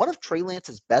 one of Trey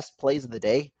Lance's best plays of the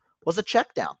day was a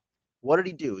check down. What did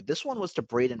he do? This one was to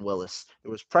Brayden Willis.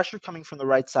 There was pressure coming from the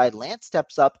right side. Lance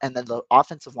steps up, and then the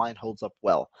offensive line holds up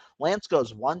well. Lance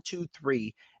goes 1, 2,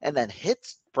 3, and then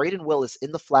hits Brayden Willis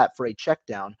in the flat for a check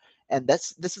down. And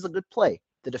this is a good play.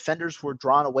 The defenders were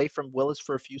drawn away from Willis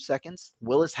for a few seconds.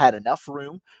 Willis had enough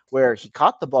room where he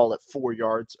caught the ball at 4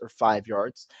 yards or 5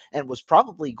 yards and was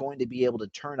probably going to be able to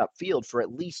turn upfield for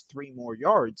at least 3 more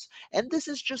yards. And this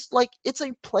is just like, it's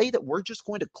a play that we're just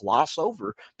going to gloss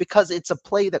over because it's a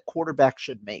play that quarterbacks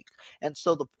should make. And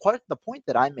so the point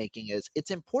that I'm making is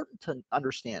it's important to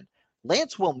understand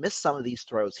Lance will miss some of these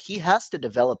throws. He has to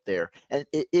develop there, and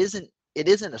it isn't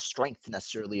a strength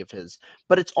necessarily of his,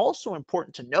 but it's also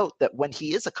important to note that when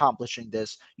he is accomplishing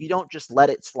this, you don't just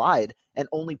let it slide and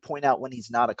only point out when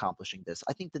he's not accomplishing this.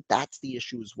 I think that that's the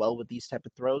issue as well with these type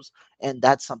of throws, and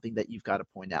that's something that you've got to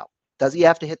point out. Does he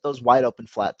have to hit those wide open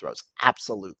flat throws?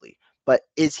 Absolutely. But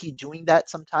is he doing that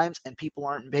sometimes and people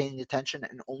aren't paying attention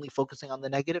and only focusing on the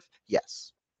negative?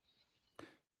 Yes.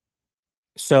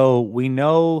 So we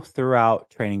know throughout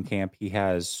training camp he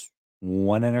has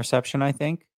 1 interception, I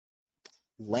think.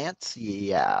 Lance,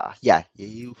 yeah.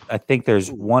 I think there's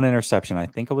 1 interception. I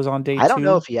think it was on day 2. I don't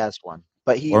know if he has one,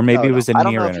 but or maybe it was a I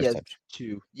don't near know if he has interception.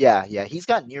 2. Yeah, he's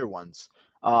got near ones.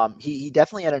 He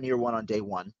definitely had a near one on day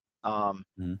 1.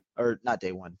 Or not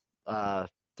day 1.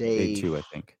 Day 2, I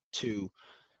think. 2.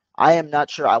 I am not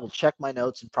sure. I will check my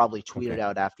notes and probably tweet it Okay.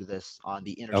 out after this on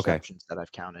the interceptions that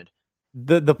I've counted.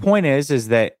 The point is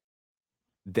that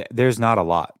there's not a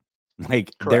lot.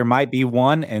 Like Correct. there might be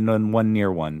 1 and then 1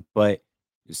 near one, but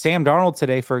Sam Darnold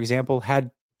today, for example,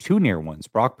 had 2 near ones.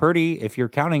 Brock Purdy, if you're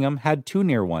counting them, had 2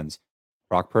 near ones.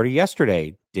 Brock Purdy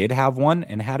yesterday did have 1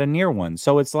 and had a near one.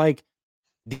 So it's like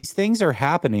these things are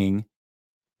happening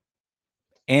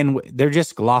and they're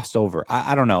just glossed over.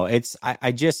 I don't know.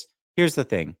 Here's the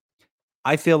thing.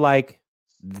 I feel like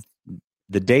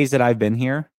the days that I've been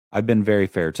here, I've been very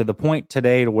fair to the point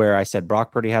today to where I said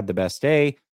Brock Purdy had the best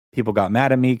day. People got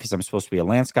mad at me because I'm supposed to be a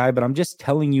Lance guy, but I'm just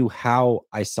telling you how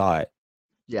I saw it.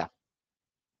 Yeah.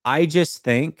 I just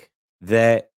think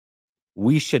that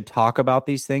we should talk about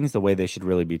these things the way they should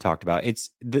really be talked about.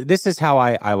 This is how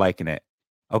I liken it.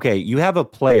 Okay, you have a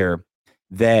player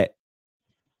that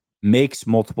makes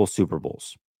multiple Super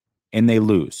Bowls and they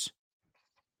lose.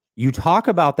 You talk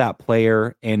about that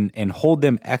player and hold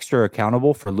them extra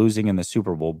accountable for losing in the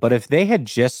Super Bowl. But if they had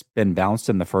just been bounced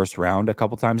in the first round a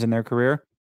couple times in their career,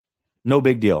 no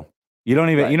big deal. You don't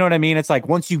even, You know what I mean? It's like,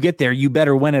 once you get there, you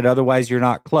better win it. Otherwise you're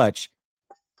not clutch.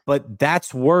 But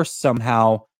that's worse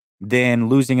somehow than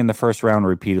losing in the first round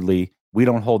repeatedly. We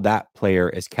don't hold that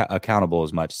player as accountable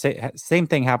as much. Same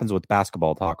thing happens with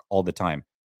basketball talk all the time.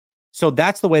 So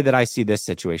that's the way that I see this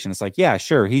situation. It's like, yeah,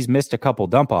 sure, he's missed a couple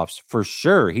dump offs for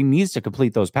sure. He needs to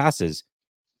complete those passes.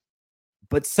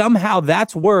 But somehow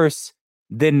that's worse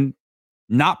than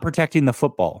not protecting the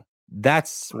football.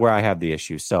 That's where I have the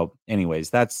issue. So anyways,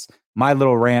 that's my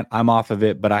little rant. I'm off of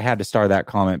it, but I had to start that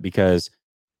comment because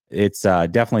it's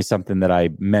definitely something that I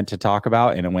meant to talk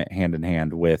about, and it went hand in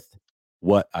hand with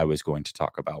what I was going to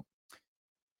talk about.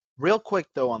 Real quick,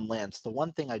 though, on Lance, the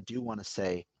one thing I do want to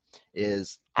say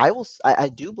is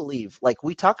I do believe, like,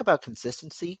 we talk about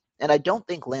consistency, and I don't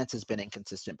think Lance has been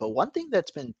inconsistent, but one thing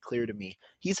that's been clear to me,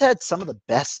 he's had some of the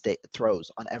best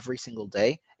throws on every single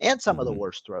day and some of the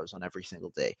worst throws on every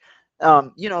single day.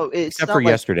 It's except for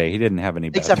yesterday. He didn't have any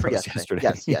bad except for throws yesterday.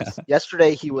 Yes. Yeah.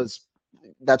 Yesterday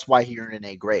that's why he earned an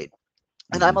A grade.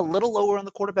 And I'm a little lower on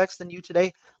the quarterbacks than you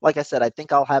today. Like I said, I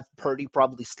think I'll have Purdy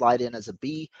probably slide in as a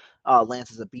B.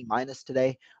 Lance is a B-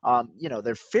 today.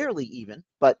 They're fairly even,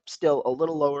 but still a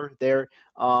little lower there.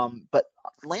 But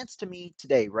Lance to me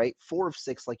today, right? 4 of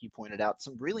 6, like you pointed out,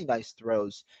 some really nice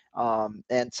throws,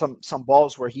 and some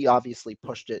balls where he obviously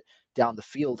pushed it down the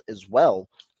field as well.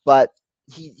 But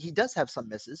he does have some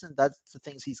misses, and that's the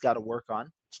things he's got to work on.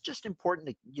 It's just important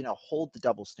to, hold the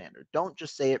double standard. Don't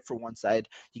just say it for one side.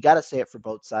 You got to say it for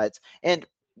both sides. And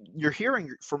you're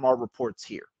hearing from our reports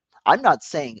here. I'm not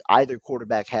saying either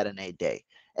quarterback had an A day.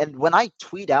 And when I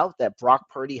tweet out that Brock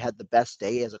Purdy had the best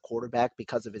day as a quarterback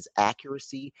because of his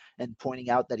accuracy and pointing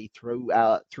out that he threw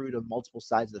to multiple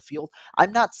sides of the field,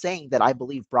 I'm not saying that I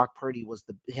believe Brock Purdy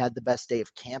had the best day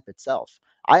of camp itself.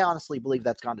 I honestly believe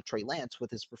that's gone to Trey Lance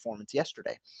with his performance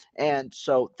yesterday. And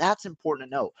so that's important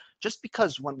to know. Just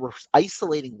because when we're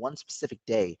isolating one specific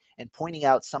day and pointing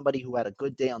out somebody who had a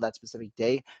good day on that specific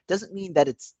day doesn't mean that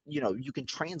it's, you can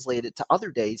translate it to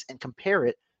other days and compare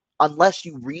it unless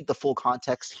you read the full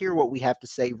context, hear what we have to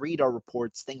say, read our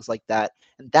reports, things like that.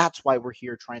 And that's why we're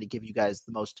here trying to give you guys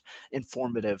the most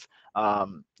informative,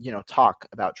 talk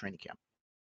about training camp.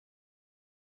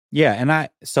 Yeah, and I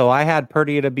had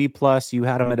Purdy at a B+, you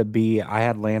had him at a B, I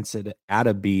had Lance at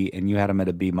a B, and you had him at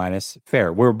a B-.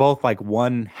 Fair. We're both like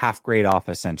 1 half grade off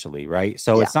essentially, right?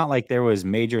 So It's not like there was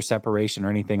major separation or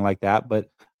anything like that, but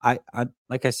I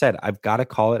like I said, I've got to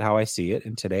call it how I see it.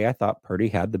 And today I thought Purdy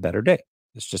had the better day.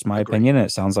 It's just my opinion. And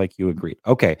it sounds like you agreed.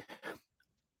 Okay.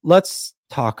 Let's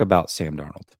talk about Sam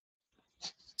Darnold.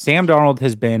 Sam Darnold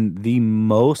has been the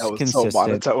most consistent. So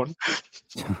monotone.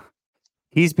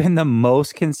 He's been the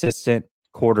most consistent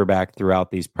quarterback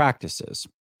throughout these practices.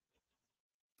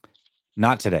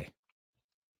 Not today.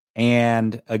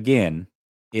 And again,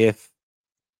 if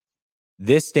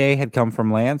this day had come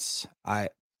from Lance, I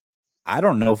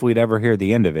don't know if we'd ever hear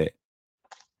the end of it.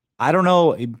 I don't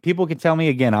know. People can tell me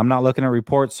again. I'm not looking at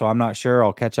reports, so I'm not sure.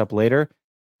 I'll catch up later.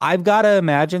 I've got to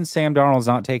imagine Sam Darnold's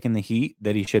not taking the heat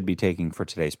that he should be taking for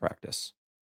today's practice.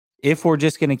 If we're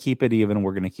just going to keep it even,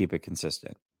 we're going to keep it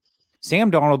consistent.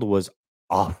 Sam Darnold was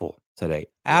awful today.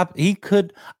 I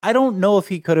don't know if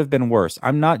he could have been worse.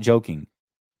 I'm not joking.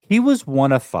 He was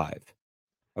 1 of 5.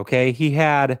 Okay.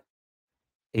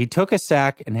 He took a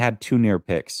sack and had 2 near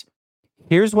picks.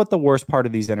 Here's what the worst part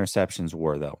of these interceptions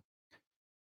were, though.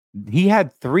 He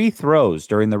had 3 throws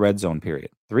during the red zone period.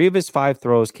 3 of his 5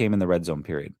 throws came in the red zone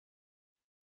period.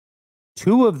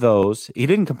 2 of those, he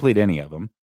didn't complete any of them.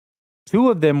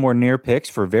 2 of them were near picks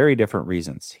for very different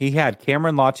reasons. He had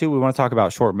Cameron Latu. We want to talk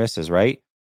about short misses, right?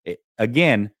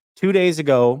 Again, 2 days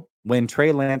ago, when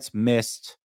Trey Lance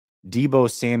missed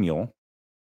Deebo Samuel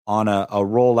on a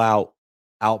rollout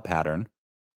out pattern,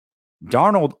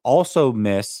 Darnold also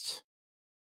missed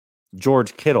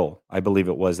George Kittle, I believe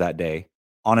it was that day,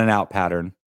 on an out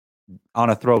pattern,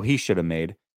 on a throw he should have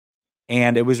made.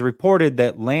 And it was reported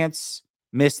that Lance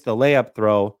missed the layup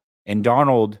throw and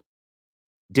Darnold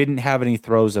didn't have any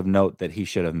throws of note that he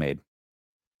should have made.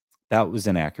 That was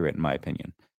inaccurate, in my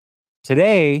opinion.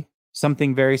 Today,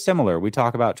 something very similar. We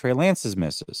talk about Trey Lance's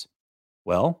misses.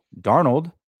 Well,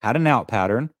 Darnold had an out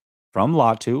pattern from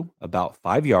Latu about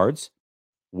 5 yards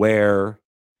where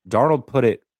Darnold put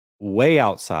it way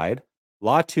outside.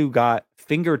 Latu got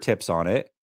fingertips on it.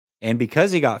 And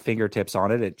because he got fingertips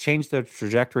on it, it changed the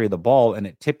trajectory of the ball and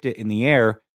it tipped it in the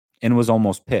air and was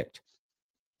almost picked.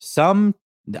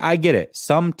 I get it.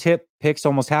 Some tip picks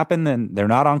almost happen and they're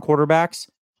not on quarterbacks.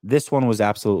 This one was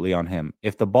absolutely on him.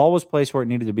 If the ball was placed where it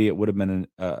needed to be, it would have been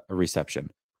a reception.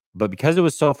 But because it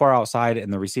was so far outside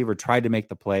and the receiver tried to make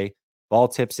the play, ball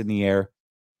tips in the air,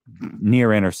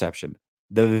 near interception.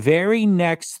 The very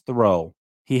next throw,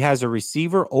 he has a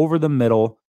receiver over the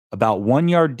middle, about 1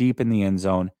 yard deep in the end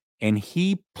zone, and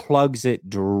he plugs it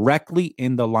directly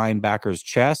in the linebacker's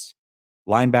chest.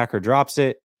 Linebacker drops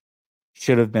it.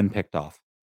 Should have been picked off.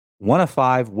 1 of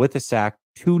 5 with a sack,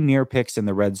 2 near picks in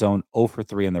the red zone, 0 for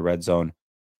 3 in the red zone.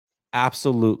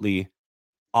 Absolutely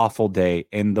awful day.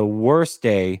 And the worst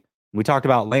day, we talked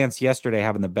about Lance yesterday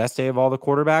having the best day of all the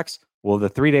quarterbacks. Well, the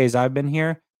 3 days I've been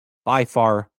here, by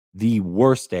far the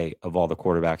worst day of all the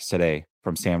quarterbacks today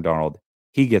from Sam Darnold.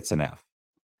 He gets an F.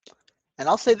 And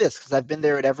I'll say this, because I've been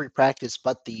there at every practice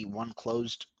but the one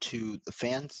closed to the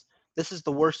fans. This is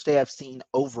the worst day I've seen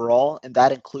overall, and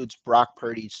that includes Brock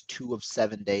Purdy's 2 of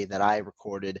 7 day that I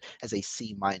recorded as a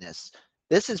C-.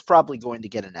 This is probably going to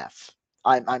get an F.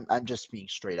 I'm just being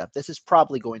straight up. This is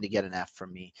probably going to get an F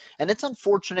from me. And it's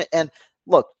unfortunate. And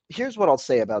look, here's what I'll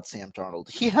say about Sam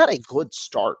Darnold. He had a good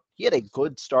start.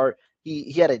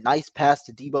 He had a nice pass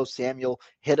to Deebo Samuel,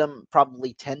 hit him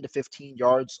probably 10 to 15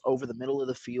 yards over the middle of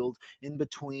the field in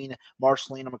between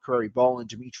Marcelino McCrary Ball and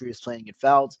Demetrius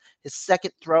Flannigan-Fouts. His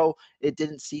second throw, it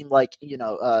didn't seem like,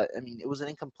 it was an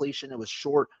incompletion. It was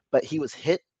short, but he was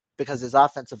hit because his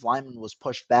offensive lineman was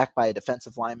pushed back by a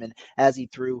defensive lineman as he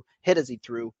threw,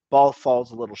 ball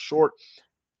falls a little short,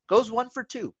 goes 1 for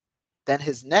 2. Then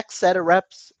his next set of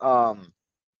reps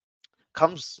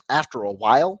comes after a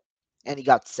while, and he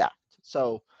got sacked.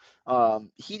 So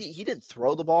he didn't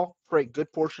throw the ball for a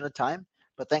good portion of time,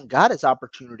 but then got his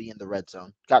opportunity in the red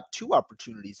zone. Got 2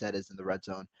 opportunities, that is, in the red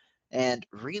zone, and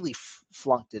really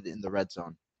flunked it in the red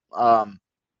zone.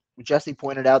 Jesse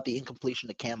pointed out the incompletion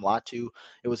to Cam Latu.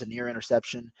 It was a near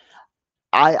interception.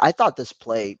 I thought this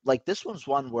play, this was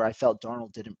one where I felt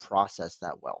Darnold didn't process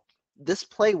that well. This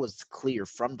play was clear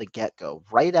from the get-go.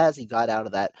 Right as he got out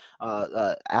of that,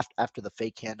 after the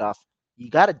fake handoff, you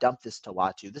got to dump this to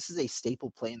Latu. This is a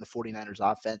staple play in the 49ers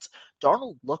offense.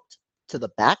 Darnold looked to the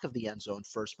back of the end zone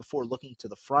first before looking to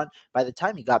the front. By the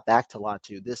time he got back to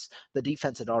Latu, the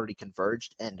defense had already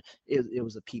converged, and it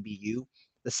was a PBU.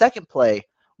 The second play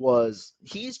was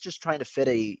he's just trying to fit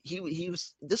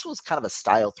this was kind of a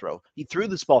style throw. He threw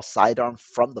this ball sidearm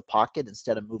from the pocket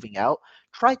instead of moving out,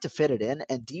 tried to fit it in,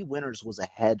 and D Winters was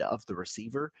ahead of the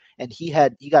receiver, and he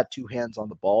got 2 hands on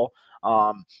the ball.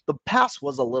 The pass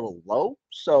was a little low,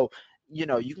 so you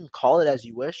can call it as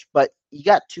you wish, but you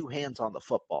got 2 hands on the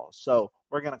football. So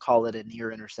we're going to call it a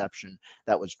near interception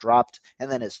that was dropped.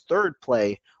 And then his third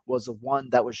play was the one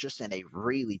that was just in a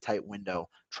really tight window,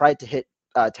 tried to hit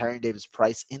Tyrion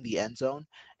Davis-Price in the end zone,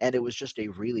 and it was just a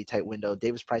really tight window.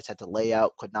 Davis-Price had to lay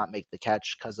out, could not make the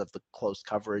catch because of the close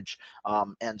coverage.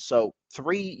 And so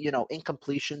 3,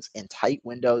 incompletions in tight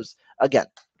windows. Again,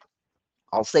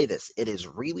 I'll say this, it is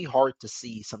really hard to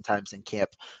see sometimes in camp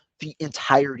the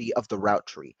entirety of the route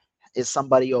tree. Is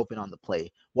somebody open on the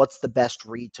play? What's the best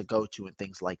read to go to and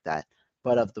things like that?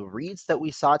 But of the reads that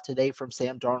we saw today from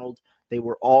Sam Darnold, they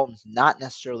were all not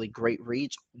necessarily great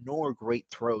reads nor great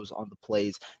throws on the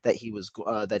plays that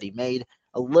he made.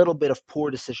 A little bit of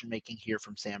poor decision making here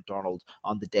from Sam Darnold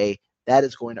on the day. That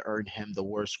is going to earn him the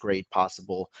worst grade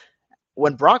possible.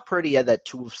 When Brock Purdy had that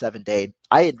 2 of 7 day,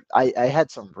 I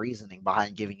had some reasoning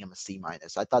behind giving him a C-.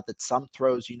 I thought that some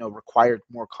throws, required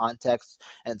more context,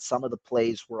 and some of the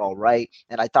plays were all right,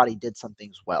 and I thought he did some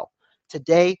things well.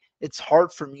 Today, it's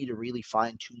hard for me to really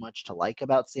find too much to like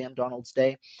about Sam Darnold's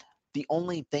day. The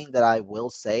only thing that I will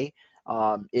say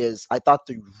is I thought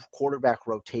the quarterback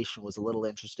rotation was a little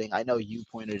interesting. I know you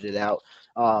pointed it out.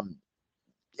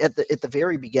 At the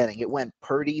very beginning, it went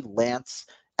Purdy, Lance,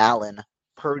 Allen,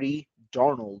 Purdy,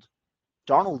 Darnold.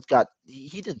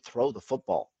 He didn't throw the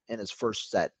football in his first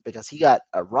set because he got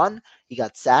a run, he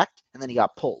got sacked, and then he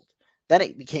got pulled. Then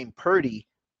it became Purdy,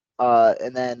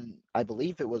 and then I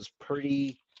believe it was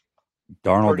Purdy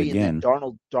again. And then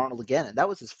Darnold again. And that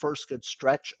was his first good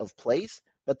stretch of plays.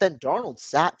 But then Darnold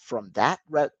sat from that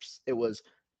reps. It was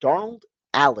Darnold,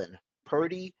 Allen,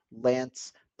 Purdy,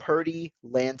 Lance,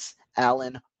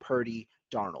 Allen, Purdy,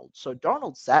 Darnold. So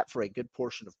Darnold sat for a good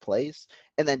portion of plays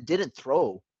and then didn't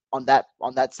throw on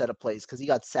that set of plays because he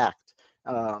got sacked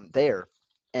there.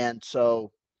 And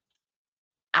so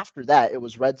after that, it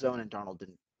was red zone and Darnold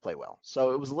didn't play well.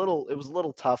 So it was a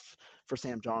little tough for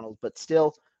Sam Darnold, but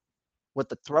still with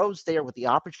the throws there, with the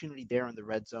opportunity there in the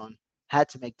red zone, had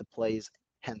to make the plays,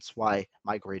 hence why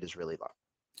my grade is really low.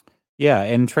 Yeah,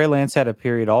 and Trey Lance had a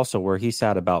period also where he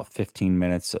sat about 15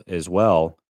 minutes as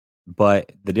well.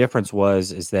 But the difference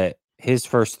is that his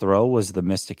first throw was the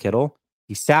miss to Kittle.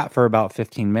 He sat for about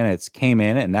 15 minutes, came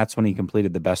in, and that's when he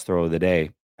completed the best throw of the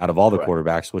day out of all the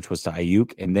quarterbacks, which was to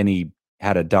Ayuk. And then he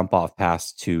had a dump off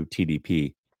pass to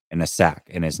TDP and a sack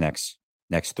in his next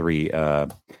three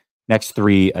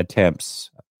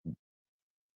attempts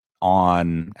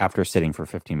on after sitting for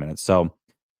 15 minutes. So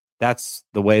that's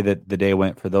the way that the day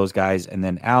went for those guys. And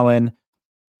then Allen,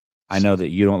 I know that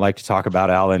you don't like to talk about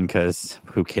Allen because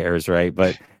who cares, right?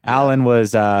 But Allen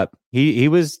was he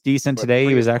was decent today.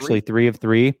 He was actually 3 of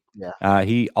 3. Yeah.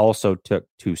 He also took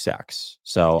 2 sacks.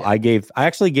 So I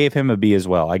actually gave him a B as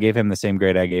well. I gave him the same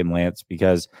grade I gave Lance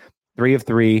because 3 of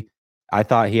 3. I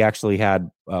thought he actually had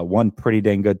one pretty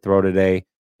dang good throw today,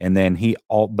 and then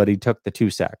but he took the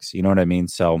 2 sacks. You know what I mean?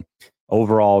 So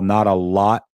overall, not a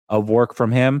lot of work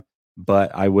from him,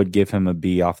 but I would give him a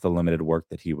B off the limited work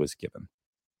that he was given.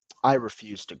 I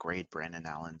refuse to grade Brandon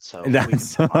Allen, so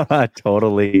that's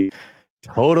totally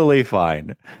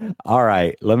fine. All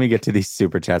right, let me get to these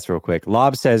super chats real quick.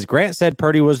 Lob says, Grant said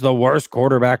Purdy was the worst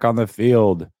quarterback on the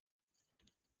field.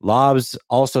 Lobs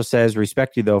also says,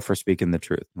 respect you, though, for speaking the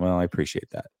truth. Well, I appreciate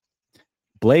that.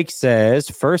 Blake says,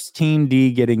 first team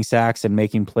D getting sacks and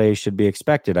making plays should be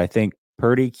expected. I think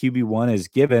Purdy QB1 is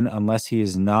given unless he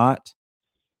is not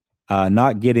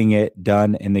getting it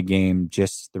done in the game,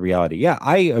 just the reality. Yeah,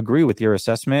 I agree with your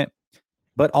assessment,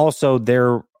 but also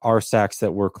there are sacks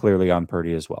that were clearly on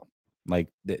Purdy as well. Like,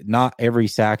 not every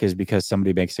sack is because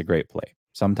somebody makes a great play.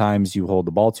 Sometimes you hold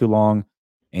the ball too long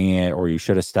or you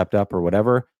should have stepped up or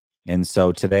whatever. And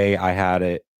so today I had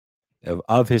it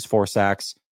of his 4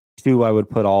 sacks, 2 I would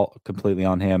put all completely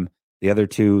on him. The other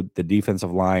 2, the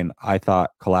defensive line, I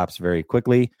thought collapsed very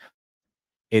quickly.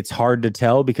 It's hard to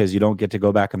tell because you don't get to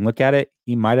go back and look at it.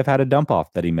 He might have had a dump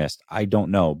off that he missed. I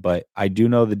don't know, but I do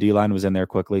know the D-line was in there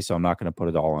quickly, so I'm not going to put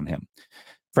it all on him.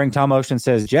 Frank Tom Ocean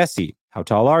says, Jesse, how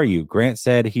tall are you? Grant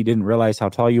said he didn't realize how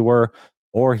tall you were,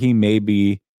 or he may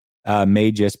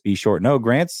just be short. No,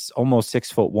 Grant's almost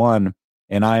 6'1",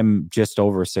 and I'm just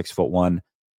over 6'1".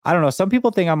 I don't know. Some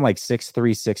people think I'm like 6'3",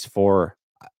 6'4".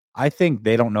 I think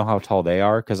they don't know how tall they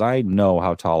are because I know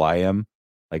how tall I am.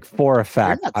 Like, for a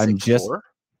fact, I'm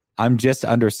just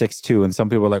under 6'2", and some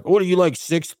people are like, "What are you, like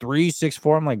 6'3",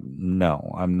 6'4"? I'm like,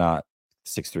 no, I'm not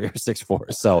 6'3" or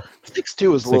 6'4". So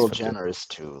 6'2" is a little generous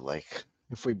too. Like,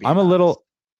 if we be I'm honest. A little,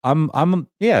 I'm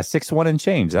 6'1" and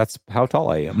change. That's how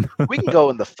tall I am. We can go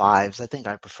in the 5s. I think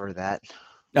I prefer that.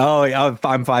 Oh, yeah,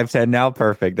 I'm 5'10" now.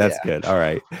 Perfect. That's good. All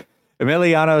right.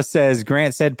 Emiliano says,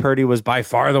 Grant said Purdy was by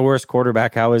far the worst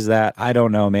quarterback. How is that? I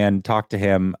don't know, man. Talk to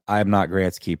him. I'm not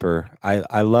Grant's keeper.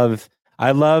 I love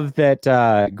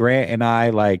that Grant and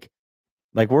I like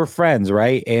we're friends,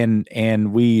 right?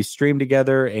 And we stream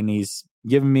together and he's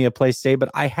giving me a place to stay,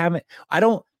 but and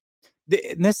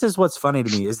this is what's funny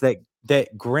to me is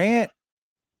that Grant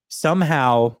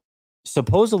somehow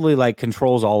supposedly like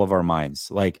controls all of our minds.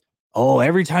 Like, oh,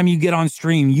 every time you get on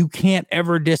stream, you can't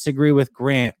ever disagree with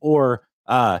Grant. Or,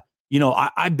 I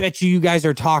bet you guys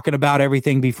are talking about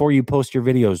everything before you post your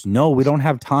videos. No, we don't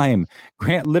have time.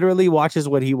 Grant literally watches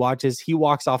what he watches. He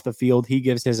walks off the field. He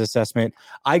gives his assessment.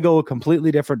 I go a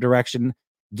completely different direction,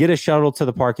 get a shuttle to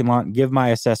the parking lot, give my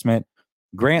assessment.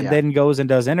 Grant then goes and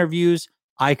does interviews.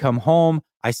 I come home.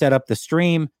 I set up the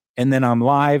stream, and then I'm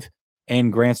live.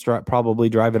 And Grant's probably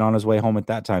driving on his way home at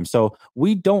that time. So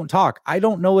we don't talk. I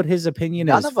don't know what his opinion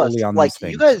is fully on these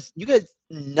things. You guys,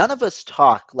 none of us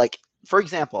talk. Like, for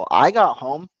example, I got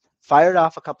home, fired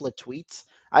off a couple of tweets.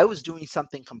 I was doing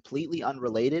something completely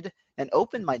unrelated and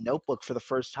opened my notebook for the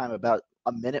first time about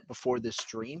a minute before this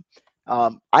stream.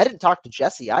 I didn't talk to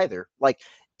Jesse either. Like,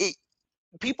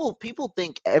 people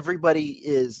think everybody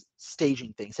is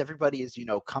staging things. Everybody is,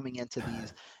 coming into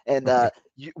these, and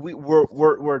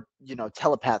we're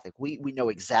telepathic. We know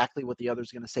exactly what the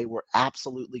other's going to say. We're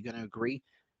absolutely going to agree.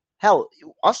 Hell,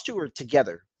 us two are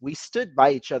together. We stood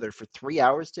by each other for 3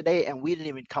 hours today, and we didn't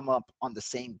even come up on the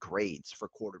same grades for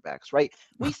quarterbacks, right?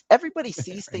 Everybody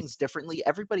sees things differently.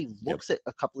 Everybody looks at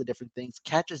a couple of different things,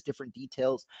 catches different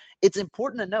details. It's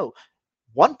important to know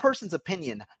one person's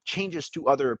opinion changes to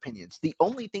other opinions. The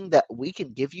only thing that we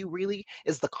can give you really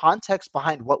is the context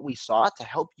behind what we saw to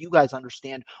help you guys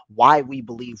understand why we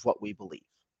believe what we believe.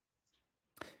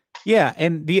 Yeah,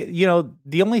 and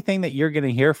the only thing that you're going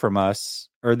to hear from us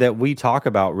or that we talk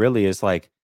about really is like,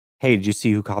 hey, did you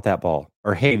see who caught that ball?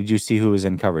 Or hey, did you see who was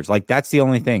in coverage? Like that's the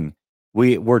only thing.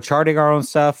 We're charting our own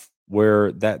stuff.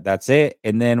 That's it,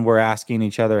 and then we're asking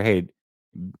each other, hey,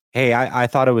 I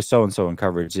thought it was so and so in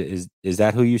coverage. Is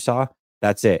that who you saw?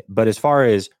 That's it. But as far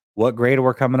as what grade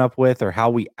we're coming up with or how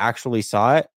we actually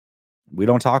saw it, we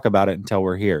don't talk about it until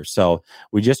we're here. So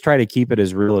we just try to keep it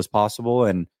as real as possible.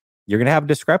 And you're going to have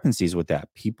discrepancies with that.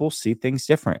 People see things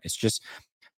different. It's just,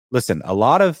 listen, a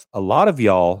lot of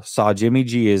y'all saw Jimmy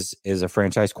G as a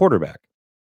franchise quarterback.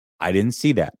 I didn't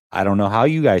see that. I don't know how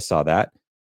you guys saw that.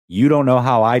 You don't know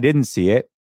how I didn't see it.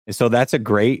 And so that's a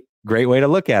great way to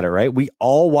look at it, right? We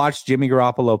all watched Jimmy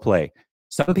Garoppolo play.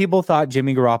 Some people thought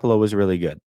Jimmy Garoppolo was really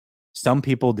good. Some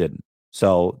people didn't.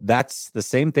 So that's the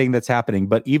same thing that's happening,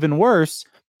 but even worse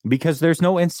because there's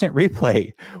no instant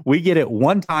replay. We get it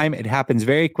one time, it happens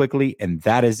very quickly, and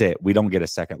that is it. We don't get a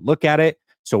second look at it.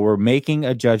 So we're making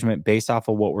a judgment based off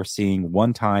of what we're seeing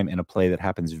one time in a play that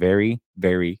happens very,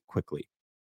 very quickly.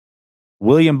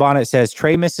 William Bonnet says,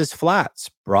 Trey misses flats.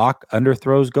 Brock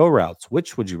underthrows go routes.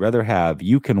 Which would you rather have?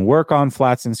 You can work on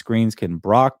flats and screens. Can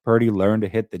Brock Purdy learn to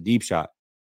hit the deep shot?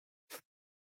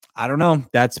 I don't know.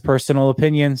 That's personal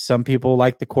opinion. Some people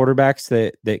like the quarterbacks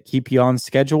that keep you on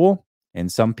schedule,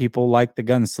 and some people like the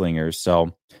gunslingers.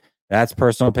 So that's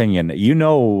personal opinion. You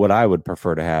know what I would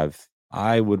prefer to have.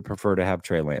 I would prefer to have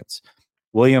Trey Lance.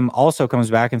 William also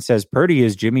comes back and says, Purdy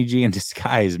is Jimmy G in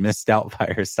disguise, missed out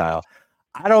fire style.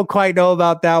 I don't quite know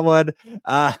about that one.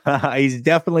 He's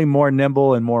definitely more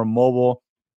nimble and more mobile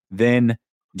than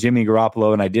Jimmy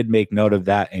Garoppolo, and I did make note of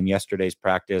that in yesterday's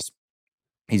practice.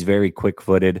 He's very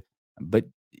quick-footed, but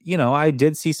I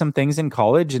did see some things in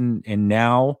college, and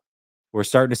now we're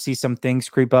starting to see some things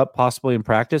creep up, possibly in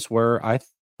practice, where I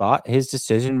thought his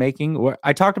decision-making. Where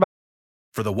I talked about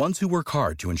for the ones who work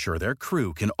hard to ensure their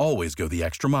crew can always go the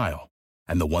extra mile,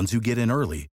 and the ones who get in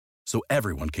early so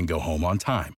everyone can go home on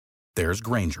time. There's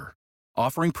Grainger,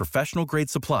 offering professional-grade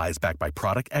supplies backed by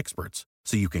product experts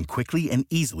so you can quickly and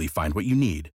easily find what you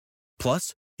need.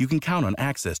 Plus, you can count on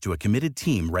access to a committed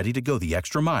team ready to go the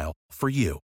extra mile for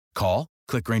you. Call,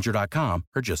 click Grainger.com,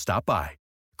 or just stop by.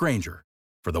 Grainger,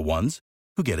 for the ones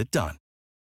who get it done.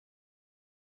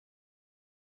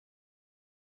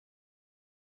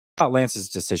 Lance's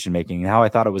decision-making and how I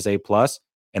thought it was A+,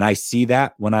 and I see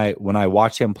that when I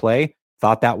watch him play,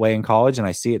 thought that way in college, and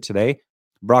I see it today.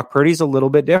 Brock Purdy's a little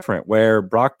bit different, where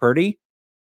Brock Purdy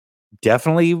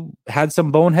definitely had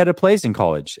some boneheaded plays in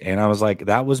college. And I was like,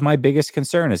 that was my biggest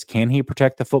concern is, can he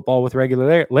protect the football with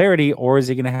regularity, or is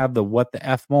he going to have the what the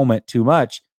F moment too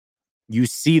much? You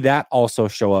see that also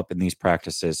show up in these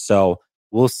practices. So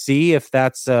we'll see if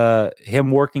that's him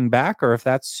working back or if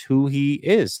that's who he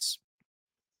is.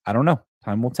 I don't know.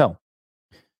 Time will tell.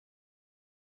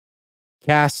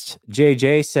 Cast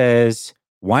JJ says,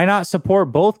 Why not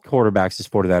support both quarterbacks as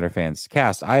 49er fans?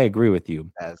 Cast, I agree with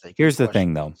you. Here's the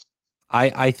thing, though.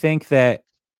 I think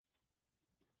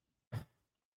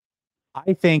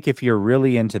if you're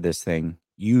really into this thing,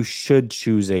 you should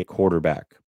choose a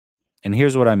quarterback. And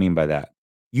here's what I mean by that.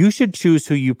 You should choose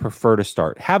who you prefer to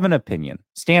start. Have an opinion.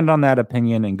 Stand on that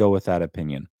opinion and go with that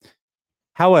opinion.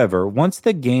 However, once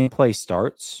the gameplay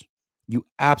starts, you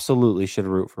absolutely should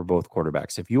root for both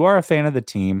quarterbacks. If you are a fan of the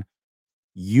team,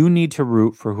 you need to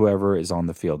root for whoever is on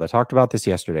the field. I talked about this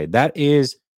yesterday. That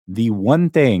is the one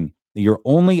thing, your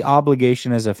only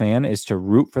obligation as a fan is to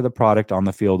root for the product on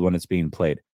the field when it's being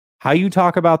played. How you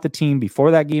talk about the team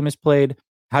before that game is played,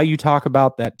 how you talk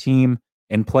about that team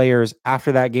and players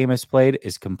after that game is played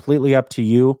is completely up to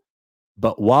you.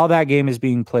 But while that game is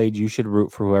being played, you should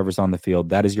root for whoever's on the field.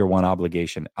 That is your one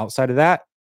obligation. Outside of that,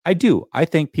 I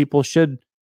think people should,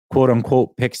 quote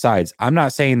unquote, pick sides. I'm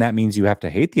not saying that means you have to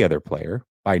hate the other player.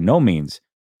 By no means.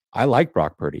 I like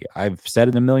Brock Purdy. I've said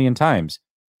it a million times,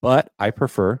 but I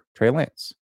prefer Trey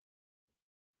Lance.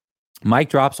 Mike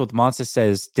Drops with Monster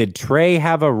says, did Trey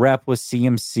have a rep with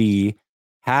CMC?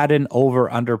 Had an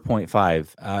over under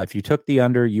 0.5. If you took the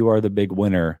under, you are the big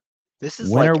winner. This is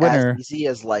winner. As easy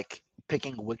as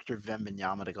picking Victor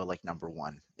Wembanyama to go number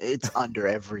 1. It's under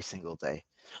every single day.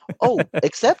 Oh,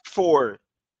 except for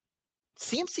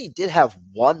CMC did have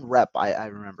one rep, I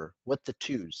remember, with the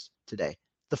 2s today.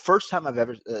 The first time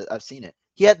I've seen it.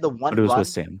 He had the one run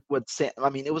with Sam. I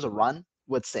mean, it was a run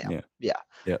with Sam. Yeah.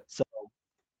 So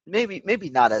maybe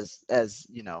not as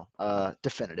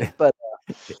definitive, but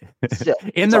still,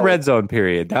 in the red zone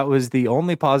period. That was the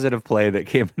only positive play that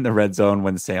came in the red zone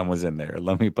when Sam was in there.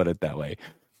 Let me put it that way.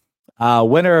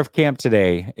 Winner of camp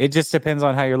today. It just depends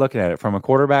on how you're looking at it. From a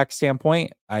quarterback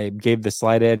standpoint, I gave the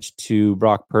slight edge to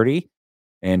Brock Purdy,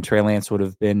 and Trey Lance would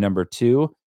have been number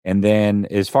 2. And then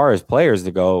as far as players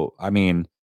to go, I mean,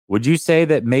 would you say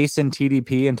that Mason,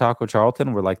 TDP, and Taco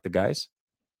Charlton were the guys?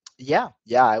 Yeah,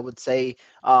 I would say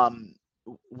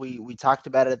we talked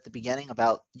about it at the beginning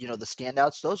about, the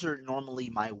standouts. Those are normally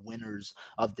my winners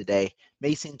of the day.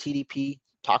 Mason, TDP,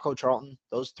 Taco Charlton,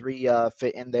 those 3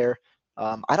 fit in there.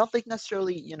 I don't think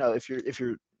necessarily, if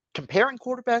you're comparing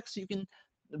quarterbacks, you can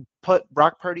put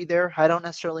Brock Purdy there. I don't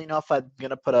necessarily know if I'm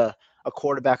going to put a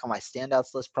quarterback on my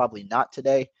standouts list. Probably not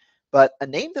today. But a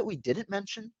name that we didn't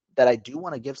mention that I do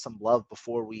want to give some love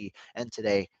before we end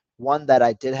today, one that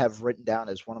I did have written down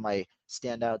as one of my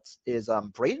standouts is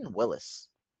Braden Willis.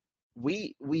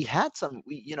 We had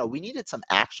we needed some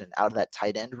action out of that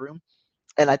tight end room.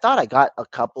 And I thought I got a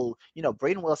couple,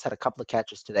 Braden Willis had a couple of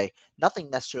catches today. Nothing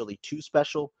necessarily too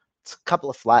special. It's a couple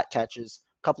of flat catches,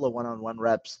 a couple of one-on-one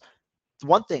reps.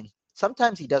 One thing,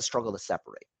 sometimes he does struggle to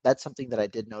separate. That's something that I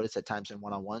did notice at times in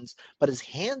one-on-ones, but his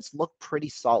hands look pretty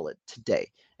solid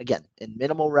today. Again, in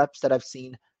minimal reps that I've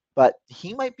seen, but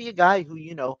he might be a guy who,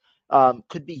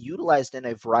 could be utilized in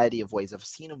a variety of ways. I've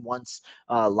seen him once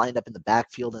lined up in the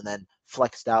backfield and then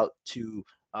flexed out to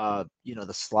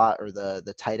the slot or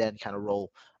the tight end kind of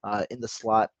role in the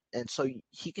slot. And so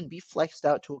he can be flexed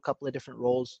out to a couple of different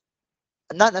roles.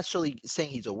 I'm not necessarily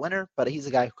saying he's a winner, but he's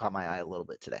a guy who caught my eye a little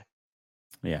bit today.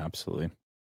 Yeah, absolutely.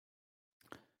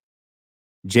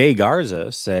 Jay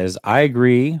Garza says, I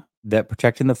agree that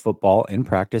protecting the football in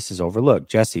practice is overlooked.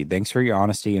 Jesse, thanks for your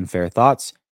honesty and fair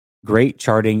thoughts. Great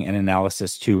charting and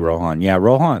analysis too, Rohan. Yeah,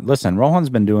 Rohan's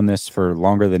been doing this for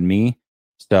longer than me.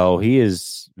 So he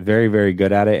is very, very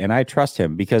good at it. And I trust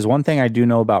him because one thing I do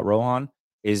know about Rohan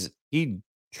is he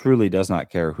truly does not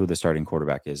care who the starting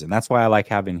quarterback is. And that's why I like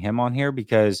having him on here,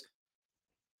 because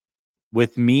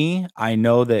with me, I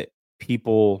know that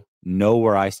people know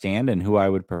where I stand and who I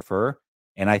would prefer.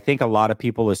 And I think a lot of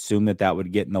people assume that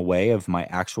would get in the way of my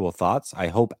actual thoughts. I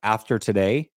hope after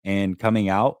today and coming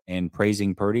out and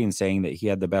praising Purdy and saying that he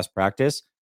had the best practice,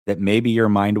 that maybe your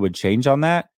mind would change on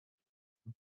that.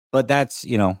 But that's,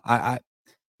 you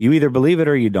either believe it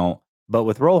or you don't. But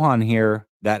with Rohan here,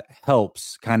 that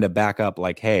helps kind of back up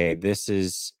hey, this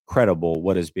is credible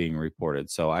what is being reported.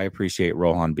 So I appreciate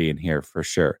Rohan being here for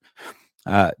sure.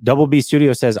 Double B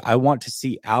Studio says, I want to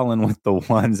see Allen with the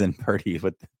 1s and Purdy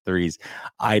with the 3s.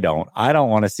 I don't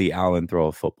want to see Allen throw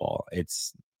a football.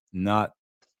 It's not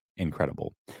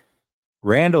incredible.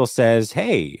 Randall says,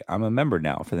 hey, I'm a member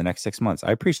now for the next 6 months.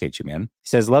 I appreciate you, man. He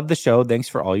says, love the show. Thanks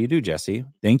for all you do, Jesse.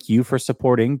 Thank you for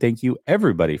supporting. Thank you,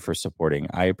 everybody, for supporting.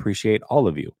 I appreciate all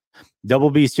of you.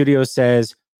 Double B Studio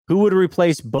says, who would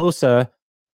replace Bosa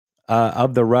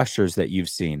of the rushers that you've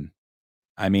seen?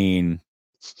 I mean,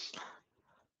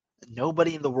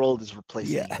 nobody in the world is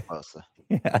replacing Bosa.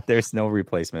 Yeah, there's no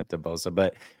replacement to Bosa.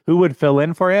 But who would fill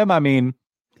in for him? I mean,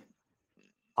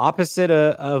 opposite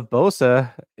of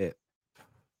Bosa,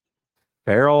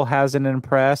 Farrell hasn't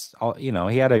impressed. He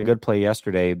had a good play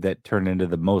yesterday that turned into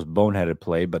the most boneheaded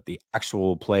play, but the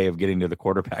actual play of getting to the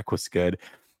quarterback was good.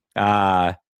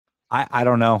 I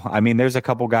don't know. I mean, there's a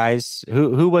couple guys.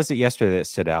 Who was it yesterday that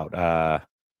stood out?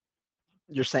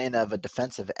 You're saying of a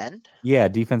defensive end? Yeah,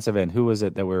 defensive end. Who was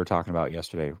it that we were talking about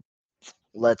yesterday?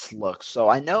 Let's look. So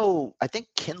I think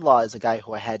Kinlaw is a guy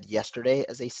who I had yesterday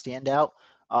as a standout.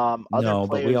 No,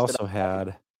 but we also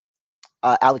had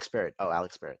Alex Barrett. Oh,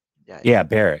 Alex Barrett. Yeah,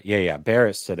 Barrett. Yeah.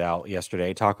 Barrett stood out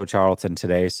yesterday. Taco Charlton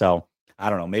today. So I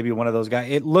don't know. Maybe one of those guys.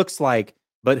 It looks like,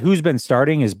 but who's been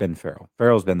starting has been Farrell.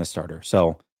 Farrell's been the starter.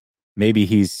 So maybe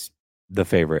he's the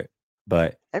favorite,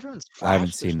 but everyone's I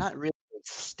haven't seen. Not really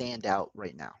stand out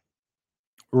right now.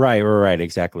 Right.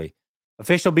 Exactly.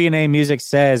 Official B&A Music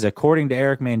says, according to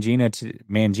Eric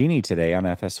Mangini today on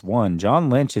FS1, John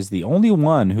Lynch is the only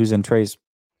one who's in Trey's.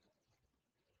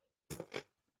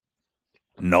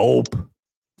 Nope.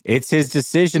 It's his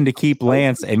decision to keep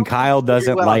Lance, and Kyle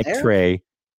doesn't like Trey.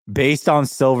 Based on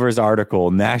Silver's article,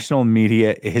 national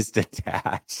media is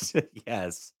detached.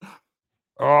 Yes.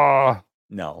 Oh,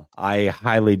 no. I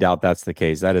highly doubt that's the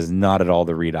case. That is not at all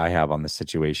the read I have on the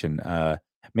situation.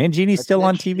 Mangini's still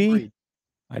on TV? Read.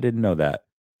 I didn't know that.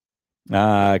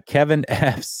 Kevin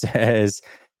F. says,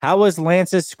 how was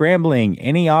Lance's scrambling?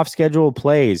 Any off-schedule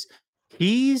plays?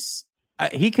 He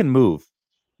can move.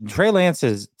 Trey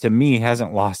Lance to me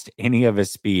hasn't lost any of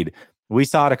his speed. We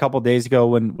saw it a couple days ago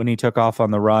when he took off on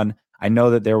the run. I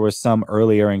know that there was some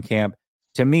earlier in camp.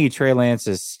 To me, Trey Lance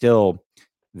is still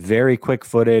very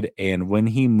quick-footed, and when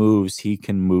he moves, he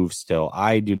can move still.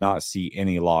 I do not see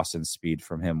any loss in speed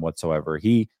from him whatsoever.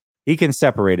 He can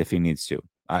separate if he needs to.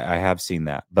 I have seen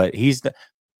that, but he's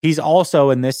also,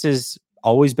 and this has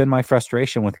always been my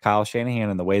frustration with Kyle Shanahan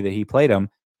and the way that he played him.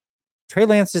 Trey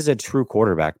Lance is a true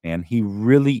quarterback, man. He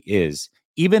really is.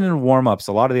 Even in warm-ups,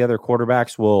 a lot of the other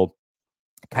quarterbacks will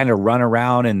kind of run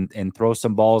around and throw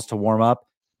some balls to warm up.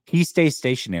 He stays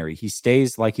stationary. He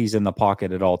stays like he's in the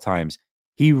pocket at all times.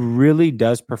 He really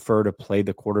does prefer to play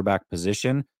the quarterback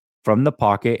position from the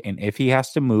pocket, and if he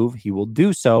has to move, he will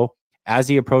do so. As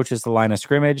he approaches the line of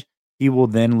scrimmage, he will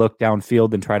then look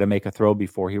downfield and try to make a throw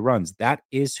before he runs. That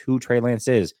is who Trey Lance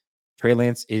is. Trey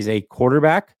Lance is a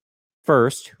quarterback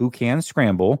first who can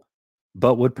scramble,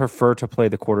 but would prefer to play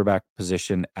the quarterback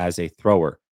position as a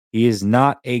thrower. He is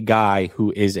not a guy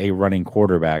who is a running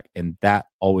quarterback, and that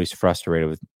always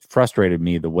frustrated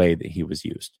me the way that he was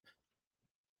used.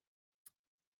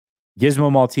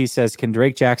 Gizmo Maltese says, can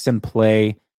Drake Jackson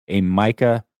play a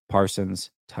Micah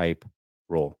Parsons type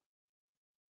role?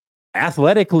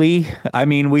 Athletically, I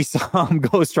mean, we saw him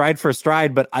go stride for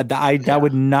stride, but that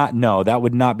would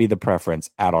not be the preference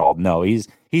at all. No, he's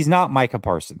not Micah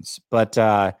Parsons, but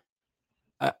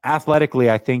athletically,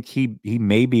 I think he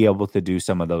may be able to do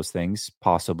some of those things.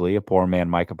 Possibly a poor man,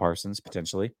 Micah Parsons,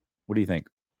 potentially. What do you think?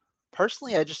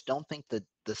 Personally, I just don't think that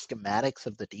the schematics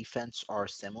of the defense are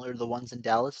similar to the ones in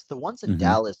Dallas. The ones in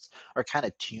Dallas are kind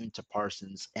of tuned to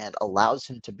Parsons and allows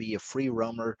him to be a free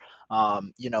roamer,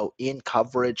 in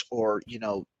coverage or,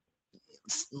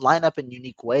 line up in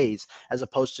unique ways as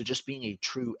opposed to just being a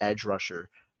true edge rusher.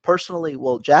 Personally,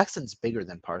 well, Jackson's bigger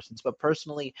than Parsons, but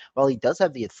personally, while he does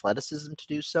have the athleticism to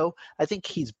do so, I think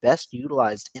he's best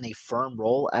utilized in a firm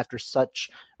role after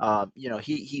such,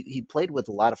 he played with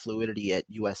a lot of fluidity at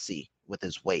USC with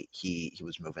his weight. He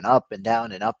was moving up and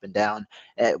down,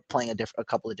 playing a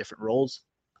couple of different roles.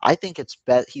 I think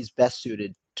he's best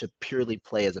suited to purely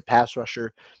play as a pass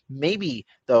rusher, maybe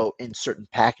though in certain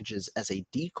packages as a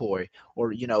decoy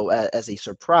or, as a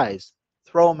surprise.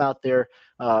 Throw him out there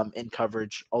in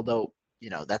coverage, although,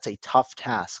 that's a tough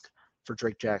task for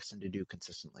Drake Jackson to do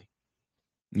consistently.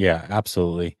 Yeah,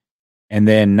 absolutely. And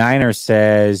then Niner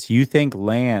says, you think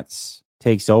Lance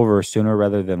takes over sooner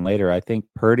rather than later? I think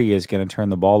Purdy is going to turn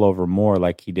the ball over more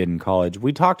like he did in college.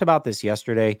 We talked about this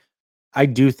yesterday. I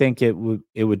do think it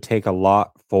would take a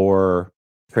lot for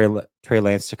Trey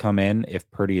Lance to come in if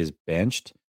Purdy is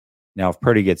benched. Now, if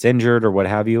Purdy gets injured or what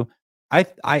have you,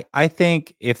 I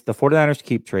think if the 49ers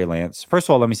keep Trey Lance, first of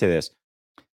all, let me say this.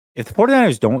 If the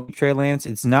 49ers don't keep Trey Lance,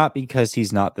 it's not because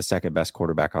he's not the second best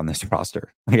quarterback on this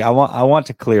roster. Like I want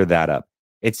to clear that up.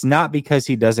 It's not because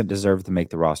he doesn't deserve to make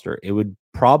the roster. It would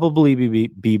probably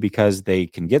be because they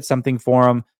can get something for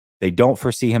him. They don't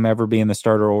foresee him ever being the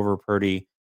starter over Purdy,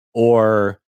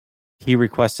 or he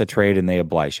requests a trade and they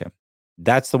oblige him.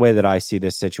 That's the way that I see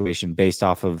this situation based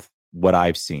off of what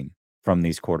I've seen from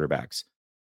these quarterbacks.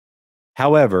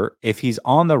 However, if he's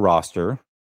on the roster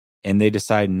and they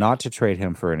decide not to trade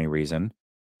him for any reason,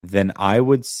 then I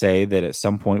would say that at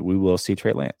some point we will see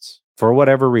Trey Lance for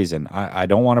whatever reason. I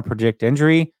don't want to predict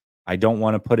injury. I don't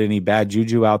want to put any bad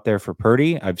juju out there for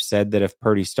Purdy. I've said that if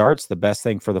Purdy starts, the best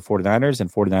thing for the 49ers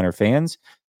and 49er fans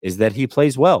is that he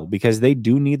plays well because they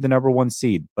do need the number 1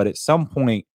 seed. But at some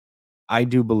point, I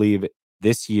do believe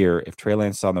this year, if Trey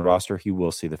Lance is on the roster, he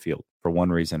will see the field for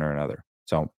one reason or another.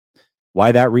 So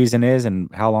why that reason is and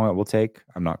how long it will take,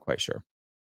 I'm not quite sure.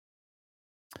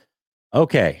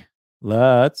 Okay,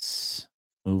 let's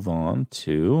move on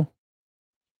to,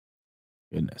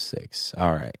 goodness sakes.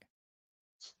 All right.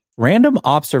 Random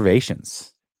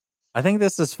observations. I think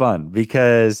this is fun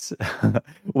because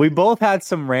we both had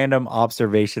some random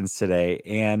observations today.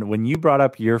 And when you brought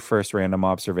up your first random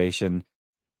observation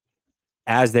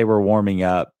as they were warming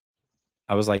up,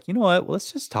 I was like, you know what?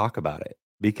 Let's just talk about it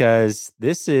because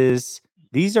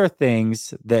these are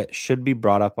things that should be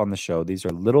brought up on the show. These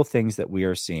are little things that we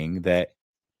are seeing that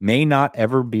may not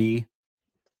ever be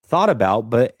thought about,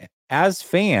 but as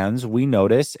fans, we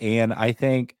notice, and I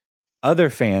think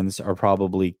other fans are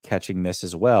probably catching this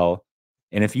as well.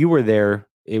 And if you were there,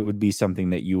 it would be something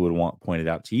that you would want pointed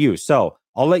out to you. So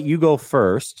I'll let you go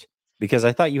first because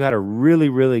I thought you had a really,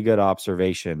 really good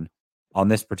observation on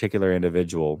this particular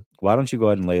individual. Why don't you go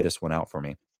ahead and lay this one out for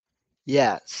me?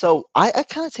 Yeah, so I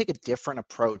kind of take a different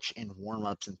approach in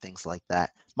warm-ups and things like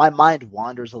that. My mind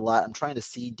wanders a lot. I'm trying to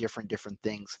see different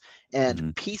things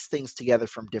and piece things together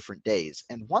from different days.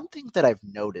 And one thing that I've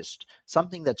noticed,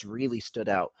 something that's really stood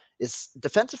out, is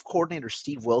defensive coordinator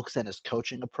Steve Wilks and his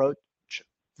coaching approach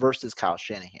versus Kyle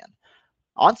Shanahan.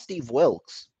 On Steve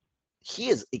Wilks, he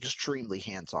is extremely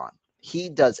hands-on.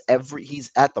 He's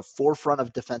at the forefront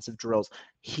of defensive drills.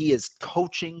 He is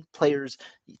coaching players,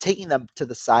 taking them to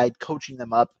the side, coaching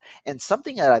them up. And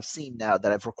something that I've seen now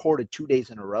that I've recorded 2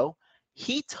 days in a row,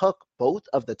 he took both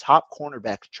of the top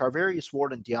cornerbacks, Charvarius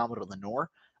Ward and Deommodore Lenoir,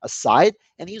 aside,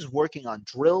 and he's working on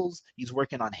drills. He's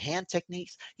working on hand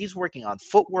techniques. He's working on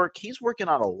footwork. He's working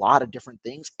on a lot of different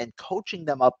things and coaching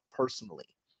them up personally.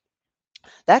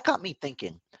 That got me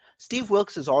thinking. Steve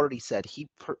Wilks has already said he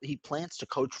plans to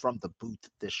coach from the booth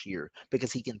this year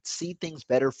because he can see things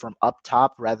better from up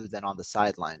top rather than on the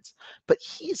sidelines. But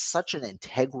he is such an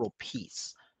integral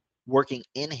piece, working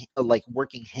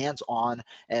hands-on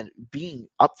and being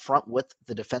upfront with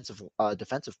the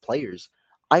defensive players.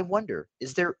 I wonder,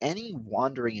 is there any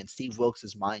wandering in Steve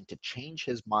Wilks' mind to change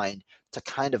his mind to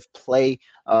kind of play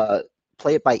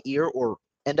it by ear or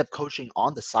end up coaching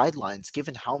on the sidelines,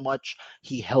 given how much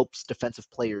he helps defensive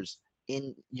players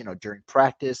during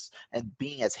practice and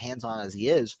being as hands-on as he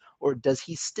is? Or does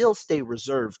he still stay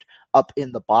reserved up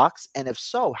in the box? And if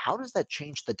so, how does that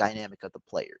change the dynamic of the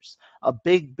players? A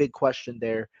big question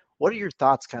there. What are your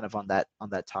thoughts kind of on that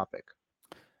topic?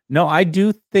 No, I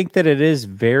do think that it is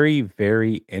very,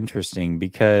 very interesting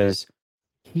because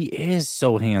he is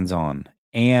so hands-on.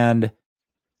 And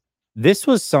this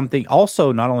was something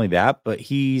also, not only that,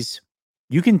 but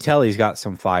you can tell he's got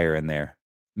some fire in there.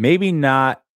 Maybe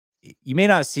not, you may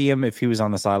not see him if he was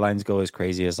on the sidelines go as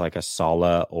crazy as like a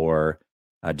Saleh or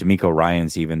D'Amico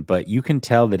Ryans even, but you can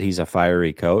tell that he's a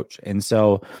fiery coach. And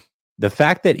so the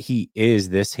fact that he is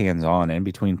this hands-on in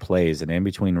between plays and in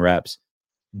between reps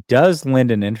does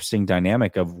lend an interesting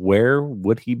dynamic of where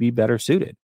would he be better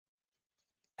suited.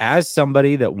 As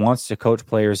somebody that wants to coach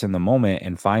players in the moment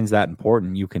and finds that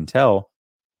important, you can tell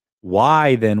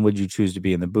why then would you choose to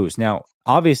be in the booth. Now,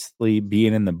 obviously,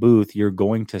 being in the booth, you're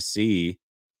going to see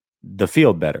the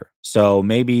field better. So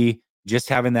maybe just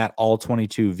having that all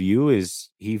 22 view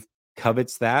he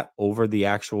covets that over the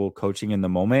actual coaching in the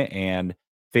moment and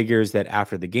figures that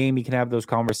after the game, he can have those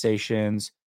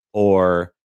conversations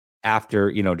or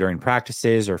after, during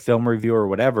practices or film review or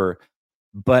whatever.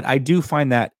 But I do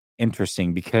find that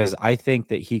interesting because I think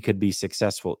that he could be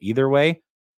successful either way.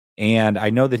 And I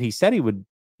know that he said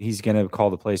he's going to call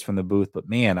the plays from the booth, but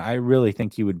man, I really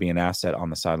think he would be an asset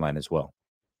on the sideline as well.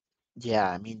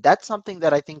 Yeah, I mean, that's something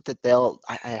that I think that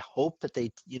I hope that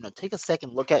they, take a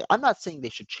second look at. I'm not saying they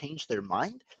should change their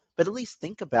mind, but at least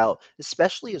think about,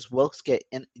 especially as Wilks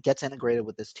gets integrated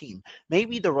with this team,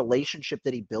 maybe the relationship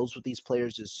that he builds with these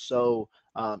players is so,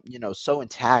 so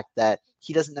intact that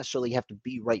he doesn't necessarily have to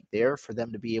be right there for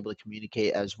them to be able to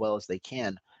communicate as well as they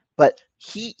can. But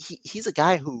he's a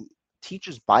guy who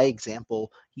teaches by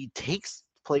example. He takes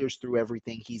players through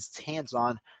everything. He's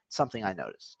hands-on, something I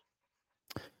noticed.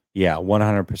 Yeah,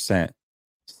 100%.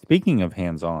 Speaking of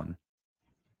hands-on,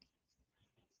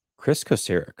 Kris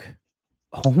Kocurek.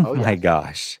 Oh my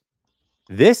gosh.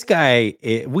 This guy,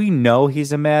 we know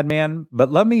he's a madman,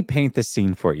 but let me paint the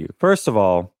scene for you. First of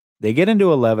all, they get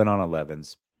into 11 on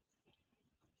 11s.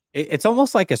 It's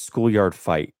almost like a schoolyard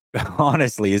fight,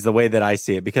 honestly, is the way that I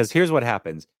see it. Because here's what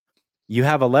happens. You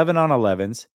have 11 on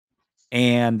 11s.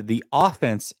 and the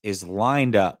offense is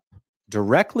lined up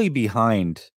directly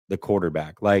behind the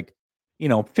quarterback, like,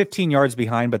 15 yards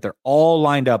behind, but they're all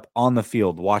lined up on the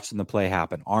field watching the play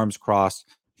happen, arms crossed.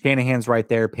 Shanahan's right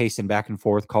there pacing back and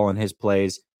forth, calling his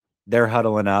plays. They're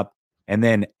huddling up, and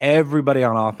then everybody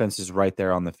on offense is right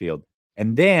there on the field.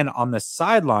 And then on the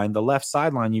sideline, the left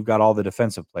sideline, you've got all the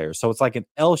defensive players. So it's like an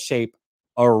L shape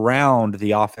around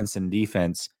the offense and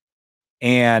defense.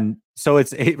 And so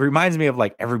it reminds me of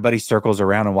like everybody circles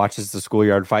around and watches the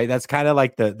schoolyard fight. That's kind of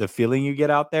like the feeling you get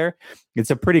out there.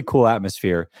 It's a pretty cool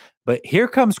atmosphere. But here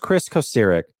comes Chris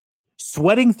Kocurek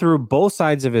sweating through both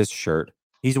sides of his shirt.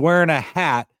 He's wearing a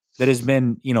hat that has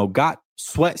been, got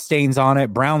sweat stains on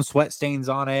it, brown sweat stains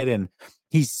on it, and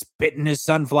he's spitting his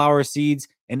sunflower seeds.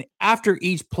 And after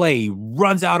each play, he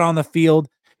runs out on the field,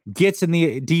 gets in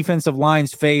the defensive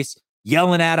line's face,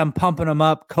 yelling at him, pumping him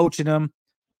up, coaching him.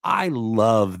 I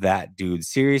love that dude.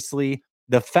 Seriously,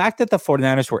 the fact that the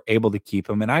 49ers were able to keep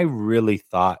him, and I really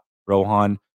thought,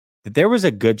 Rohan, that there was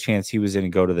a good chance he was going to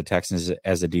go to the Texans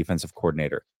as a defensive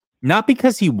coordinator. Not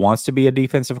because he wants to be a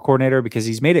defensive coordinator, because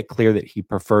he's made it clear that he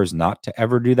prefers not to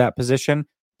ever do that position.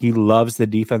 He loves the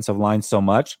defensive line so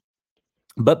much.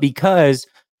 But because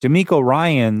DeMeco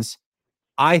Ryans,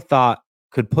 I thought,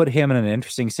 could put him in an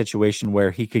interesting situation where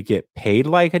he could get paid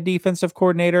like a defensive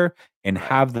coordinator and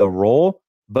have the role,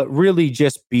 but really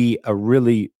just be a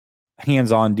really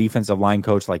hands-on defensive line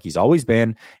coach like he's always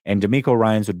been, and DeMeco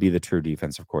Ryans would be the true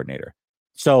defensive coordinator.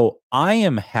 So I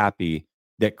am happy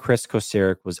that Chris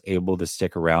Kocurek was able to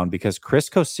stick around, because Chris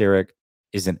Kocurek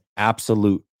is an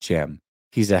absolute gem.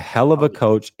 He's a hell of a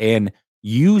coach, and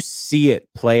you see it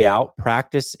play out,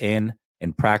 practice in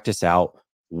and practice out,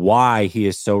 why he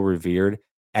is so revered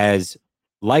as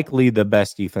likely the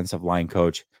best defensive line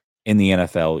coach in the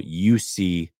NFL. You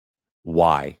see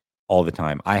why all the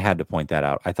time. I had to point that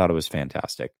out. I thought it was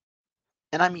fantastic.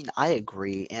 And I mean, I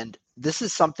agree. And this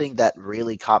is something that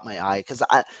really caught my eye, because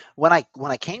when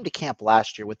I came to camp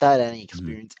last year without any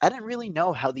experience, I didn't really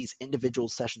know how these individual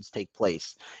sessions take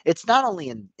place. It's not only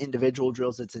in individual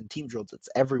drills, it's in team drills, it's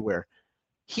everywhere.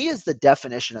 He is the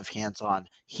definition of hands-on.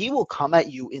 He will come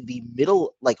at you in the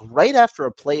middle, like right after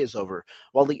a play is over,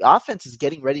 while the offense is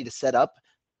getting ready to set up.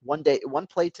 One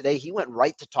play today, he went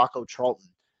right to Taco Charlton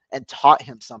and taught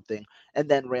him something, and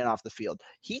then ran off the field.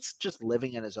 He's just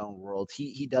living in his own world.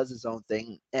 He does his own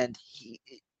thing, and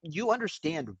you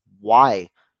understand why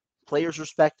players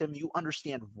respect him. You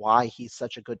understand why he's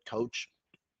such a good coach.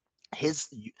 His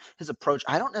approach,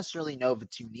 I don't necessarily know if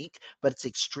it's unique, but it's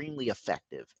extremely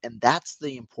effective. And that's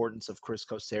the importance of Chris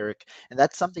Kocurek. And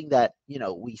that's something that,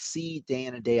 we see day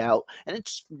in and day out. And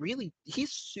it's really,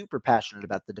 he's super passionate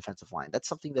about the defensive line. That's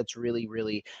something that's really,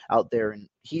 really out there. And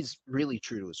he's really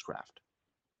true to his craft.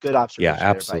 Good observation. Yeah,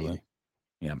 absolutely.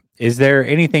 Yeah. Is there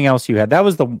anything else you had? That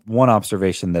was the one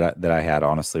observation that I had,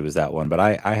 honestly, was that one. But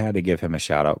I had to give him a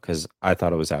shout out because I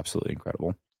thought it was absolutely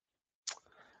incredible.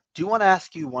 Do you want to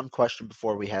ask you one question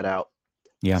before we head out?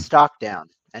 Yeah. Stock down.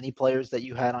 Any players that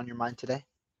you had on your mind today?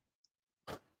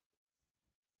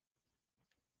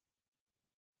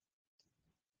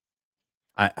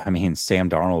 I mean, Sam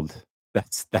Darnold,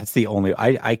 that's the only,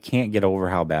 I can't get over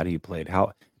how bad he played.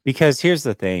 Because here's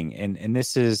the thing, and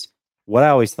this is what I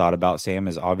always thought about Sam,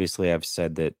 is obviously I've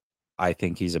said that I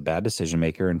think he's a bad decision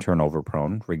maker and turnover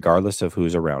prone, regardless of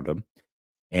who's around him.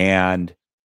 And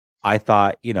I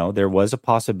thought, there was a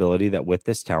possibility that with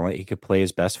this talent, he could play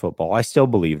his best football. I still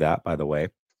believe that, by the way.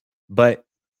 But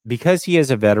because he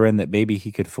is a veteran, that maybe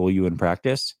he could fool you in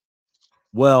practice.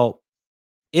 Well,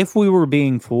 if we were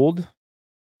being fooled,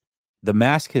 the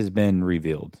mask has been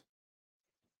revealed.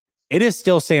 It is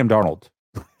still Sam Darnold.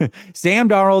 Sam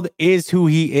Darnold is who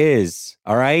he is.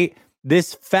 All right.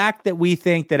 This fact that we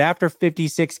think that after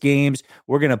 56 games,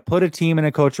 we're going to put a team and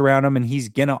a coach around him and he's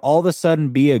going to all of a sudden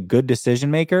be a good decision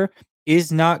maker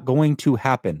is not going to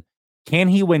happen. Can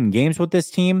he win games with this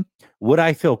team? Would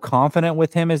I feel confident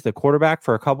with him as the quarterback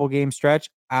for a couple game stretch?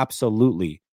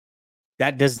 Absolutely.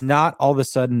 That does not all of a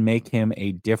sudden make him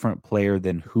a different player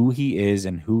than who he is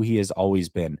and who he has always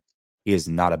been. He is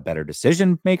not a better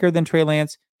decision maker than Trey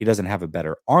Lance. He doesn't have a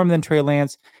better arm than Trey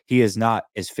Lance. He is not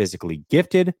as physically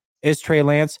gifted as Trey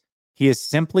Lance. He is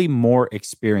simply more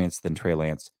experienced than Trey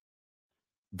Lance.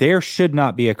 There should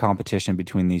not be a competition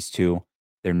between these two.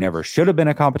 There never should have been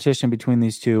a competition between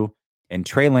these two. And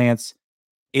Trey Lance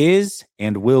is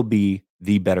and will be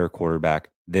the better quarterback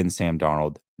than Sam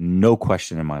Darnold. No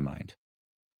question in my mind.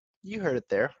 You heard it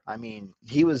there. I mean,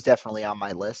 he was definitely on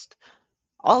my list.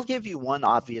 I'll give you one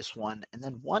obvious one and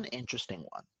then one interesting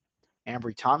one.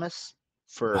 Ambry Thomas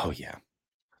for, oh yeah.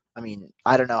 I mean,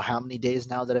 I don't know how many days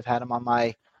now that I've had him on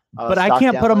my But I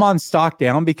can't put him on stock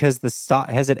down because the stock,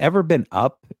 has it ever been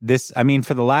up?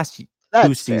 For the last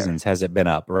two seasons, has it been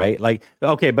up, right? Like,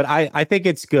 okay, but I think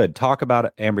it's good. Talk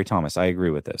about Ambry Thomas. I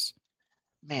agree with this.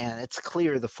 Man, it's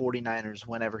clear the 49ers,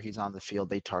 whenever he's on the field,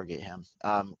 they target him.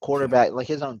 Quarterback, like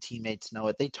his own teammates know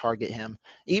it. They target him.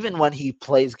 Even when he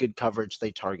plays good coverage, they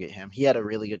target him. He had a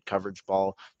really good coverage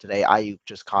ball today. Ayuk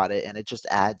just caught it, and it just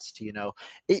adds to,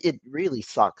 it really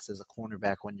sucks as a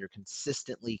cornerback when you're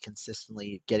consistently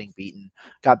getting beaten.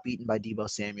 Got beaten by Deebo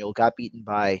Samuel, got beaten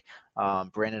by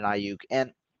Brandon Ayuk.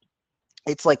 And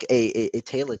it's like a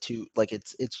tale of two, like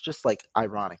it's just like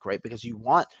ironic, right? Because you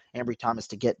want Ambry Thomas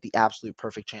to get the absolute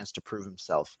perfect chance to prove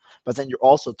himself, but then you're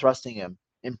also thrusting him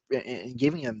and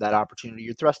giving him that opportunity.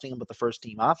 You're thrusting him with the first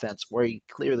team offense where he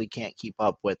clearly can't keep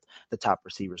up with the top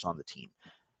receivers on the team.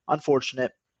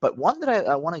 Unfortunate, but one that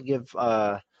I want to give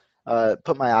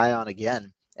put my eye on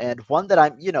again, and one that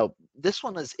I'm, this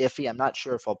one is iffy. I'm not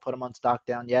sure if I'll put him on stock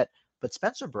down yet, but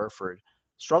Spencer Burford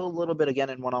struggled a little bit again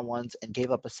in one-on-ones and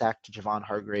gave up a sack to Javon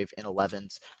Hargrave in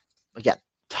 11s. Again,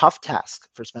 tough task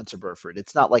for Spencer Burford.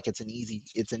 It's not like it's an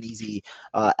easy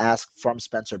ask from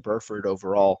Spencer Burford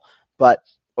overall, but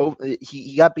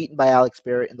he got beaten by Alex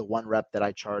Barrett in the one rep that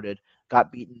I charted,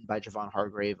 got beaten by Javon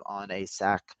Hargrave on a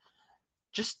sack.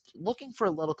 Just looking for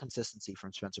a little consistency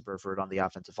from Spencer Burford on the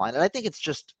offensive line. And I think it's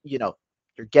just,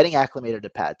 you're getting acclimated to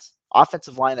pads.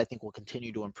 Offensive line, I think, will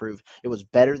continue to improve. It was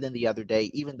better than the other day,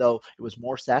 even though it was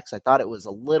more sacks. I thought it was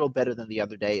a little better than the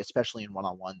other day, especially in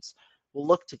one-on-ones. We'll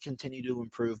look to continue to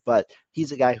improve, but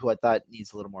he's a guy who I thought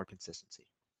needs a little more consistency.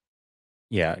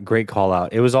 Yeah, great call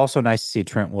out. It was also nice to see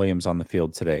Trent Williams on the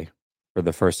field today for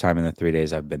the first time in the 3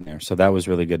 days I've been there. So that was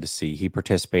really good to see. He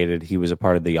participated. He was a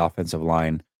part of the offensive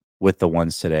line with the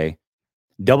ones today.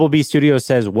 Double B Studio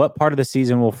says, what part of the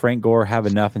season will Frank Gore have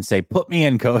enough and say, put me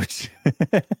in, coach?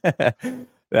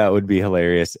 That would be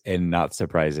hilarious and not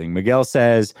surprising. Miguel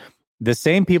says, the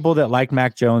same people that like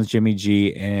Mac Jones, Jimmy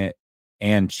G,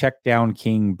 and check down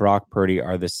King Brock Purdy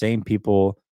are the same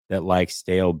people that like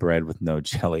stale bread with no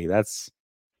jelly.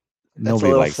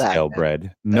 Nobody likes sad, stale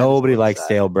bread. Nobody likes sad.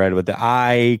 Stale bread with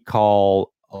I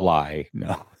call a lie.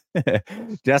 No.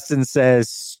 Justin says,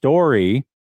 story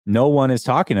no one is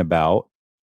talking about.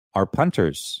 Our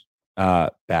punters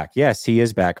back. Yes, he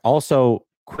is back. Also,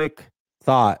 quick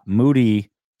thought,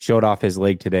 Moody showed off his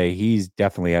leg today. He's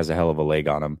definitely has a hell of a leg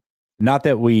on him. Not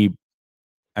that we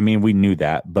knew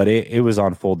that, but it was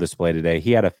on full display today.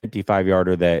 He had a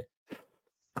 55-yarder that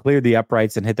cleared the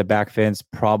uprights and hit the back fence.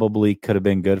 Probably could have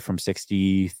been good from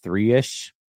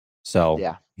 63-ish. So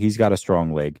yeah, he's got a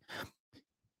strong leg.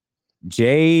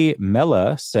 Jay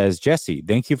Mella says, Jesse,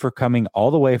 thank you for coming all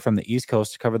the way from the East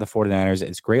Coast to cover the 49ers.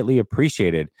 It's greatly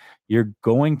appreciated. You're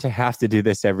going to have to do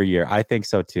this every year. I think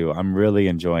so too. I'm really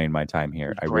enjoying my time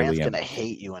here. Grant's really am. Gonna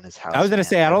hate you in his house. I was gonna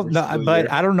say I don't know,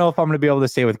 but I don't know if I'm gonna be able to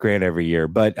stay with Grant every year.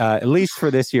 But at least for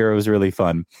this year, it was really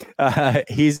fun.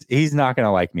 He's not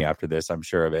gonna like me after this. I'm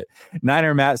sure of it.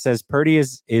 Niner Matt says Purdy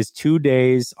is 2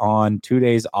 days on, 2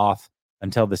 days off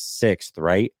until the 6th,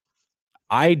 right?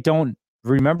 I don't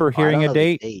remember hearing a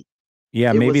date. Yeah,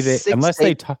 it maybe unless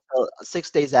they talk 6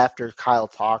 days after Kyle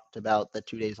talked about the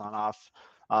 2 days on off,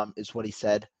 is what he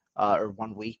said, or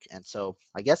 1 week. And so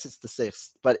I guess it's the 6th,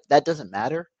 but that doesn't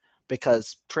matter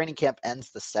because training camp ends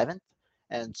the 7th.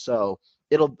 And so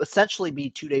it'll essentially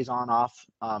be 2 days on off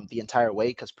the entire way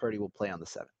because Purdy will play on the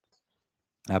 7th.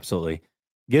 Absolutely.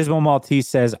 Gizmo Maltese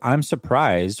says, I'm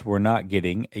surprised we're not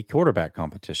getting a quarterback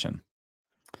competition.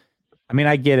 I mean,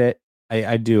 I get it.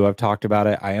 I do. I've talked about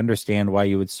it. I understand why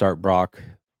you would start Brock,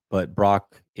 but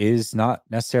Brock is not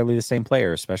necessarily the same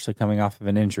player, especially coming off of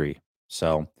an injury.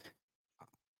 So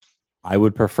I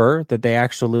would prefer that they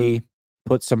actually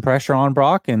put some pressure on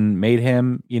Brock and made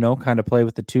him, kind of play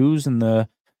with the twos and the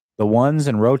ones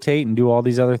and rotate and do all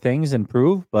these other things and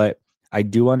prove. But I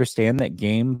do understand that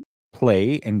game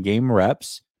play and game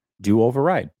reps do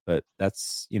override. But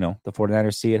that's, the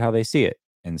 49ers see it how they see it.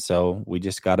 And so we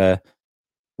just got to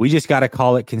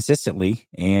call it consistently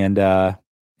and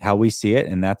how we see it,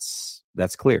 and that's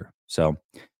clear. So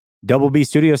Double B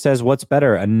Studio says, what's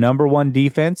better, a number 1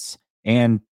 defense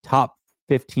and top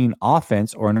 15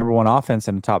 offense, or a number 1 offense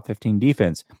and a top 15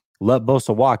 defense? Let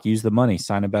Bosa walk, use the money,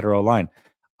 sign a better O-line.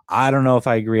 I don't know if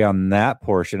I agree on that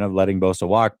portion of letting Bosa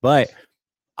walk, but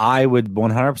I would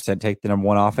 100% take the number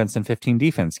 1 offense and 15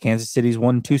 defense. Kansas City's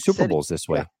won 2 Super Bowls this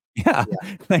way. Yeah.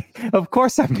 Of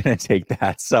course I'm going to take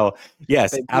that. So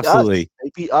yes, absolutely.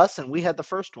 They beat us and we had the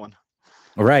first one.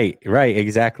 Right.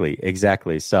 Exactly.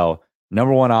 So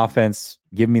number 1 offense,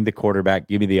 give me the quarterback,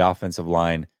 give me the offensive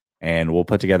line, and we'll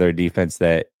put together a defense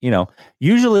that,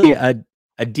 usually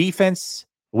a defense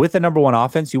with the number one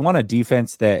offense, you want a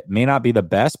defense that may not be the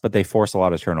best, but they force a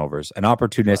lot of turnovers, an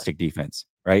opportunistic defense,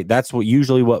 right? That's what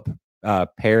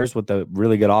pairs with the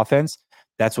really good offense.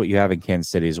 That's what you have in Kansas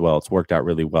City as well. It's worked out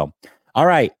really well. All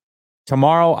right.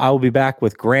 Tomorrow, I will be back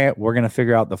with Grant. We're going to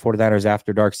figure out the 49ers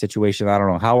After Dark situation. I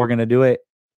don't know how we're going to do it,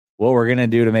 what we're going to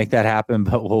do to make that happen,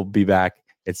 but we'll be back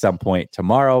at some point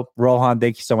tomorrow. Rohan,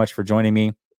 thank you so much for joining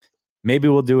me. Maybe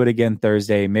we'll do it again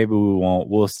Thursday. Maybe we won't.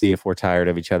 We'll see if we're tired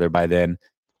of each other by then.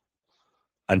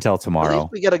 Until tomorrow.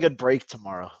 We get a good break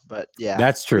tomorrow, but yeah.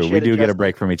 That's true. We do get a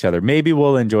break from each other. Maybe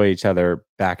we'll enjoy each other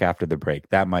back after the break.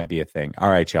 That might be a thing. All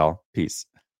right, y'all. Peace.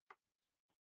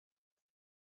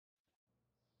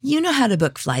 You know how to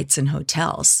book flights and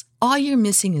hotels. All you're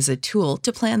missing is a tool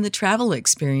to plan the travel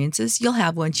experiences you'll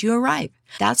have once you arrive.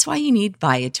 That's why you need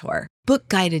Viator. Book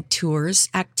guided tours,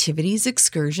 activities,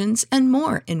 excursions, and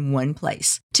more in one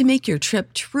place to make your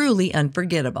trip truly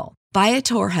unforgettable.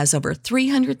 Viator has over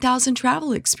 300,000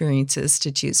 travel experiences to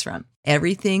choose from.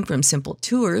 Everything from simple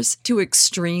tours to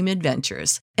extreme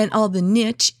adventures and all the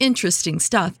niche, interesting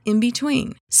stuff in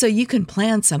between. So you can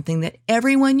plan something that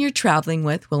everyone you're traveling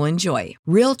with will enjoy.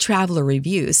 Real traveler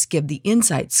reviews give the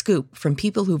inside scoop from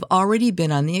people who've already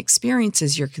been on the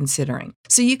experiences you're considering.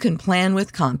 So you can plan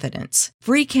with confidence.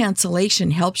 Free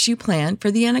cancellation helps you plan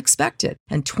for the unexpected.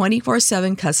 And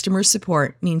 24/7 customer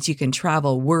support means you can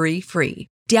travel worry-free.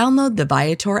 Download the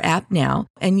Viator app now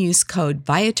and use code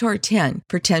Viator10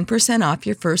 for 10% off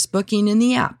your first booking in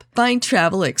the app. Find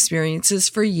travel experiences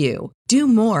for you. Do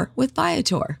more with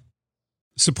Viator.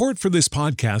 Support for this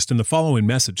podcast and the following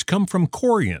message come from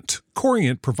Corient.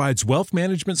 Corient provides wealth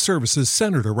management services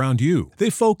centered around you. They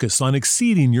focus on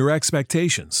exceeding your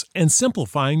expectations and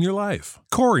simplifying your life.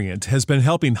 Corient has been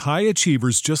helping high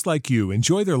achievers just like you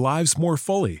enjoy their lives more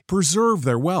fully, preserve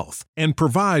their wealth, and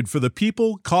provide for the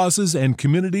people, causes, and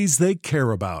communities they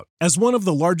care about. As one of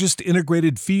the largest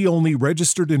integrated fee-only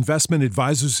registered investment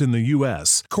advisors in the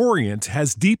U.S., Corient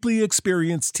has deeply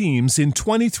experienced teams in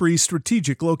 23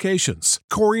 strategic locations.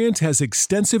 Corient has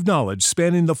extensive knowledge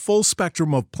spanning the full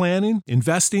spectrum of planning,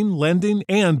 investing, lending,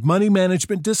 and money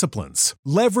management disciplines.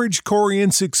 Leverage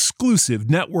Corient's exclusive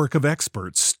network of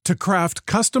experts to craft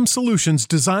custom solutions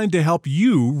designed to help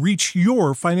you reach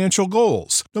your financial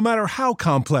goals, no matter how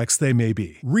complex they may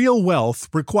be. Real wealth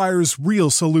requires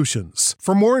real solutions.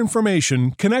 For more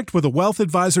information, connect with a wealth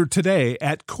advisor today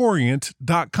at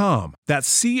Corient.com.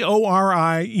 That's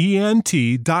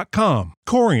Corient.com.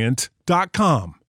 Corient.com.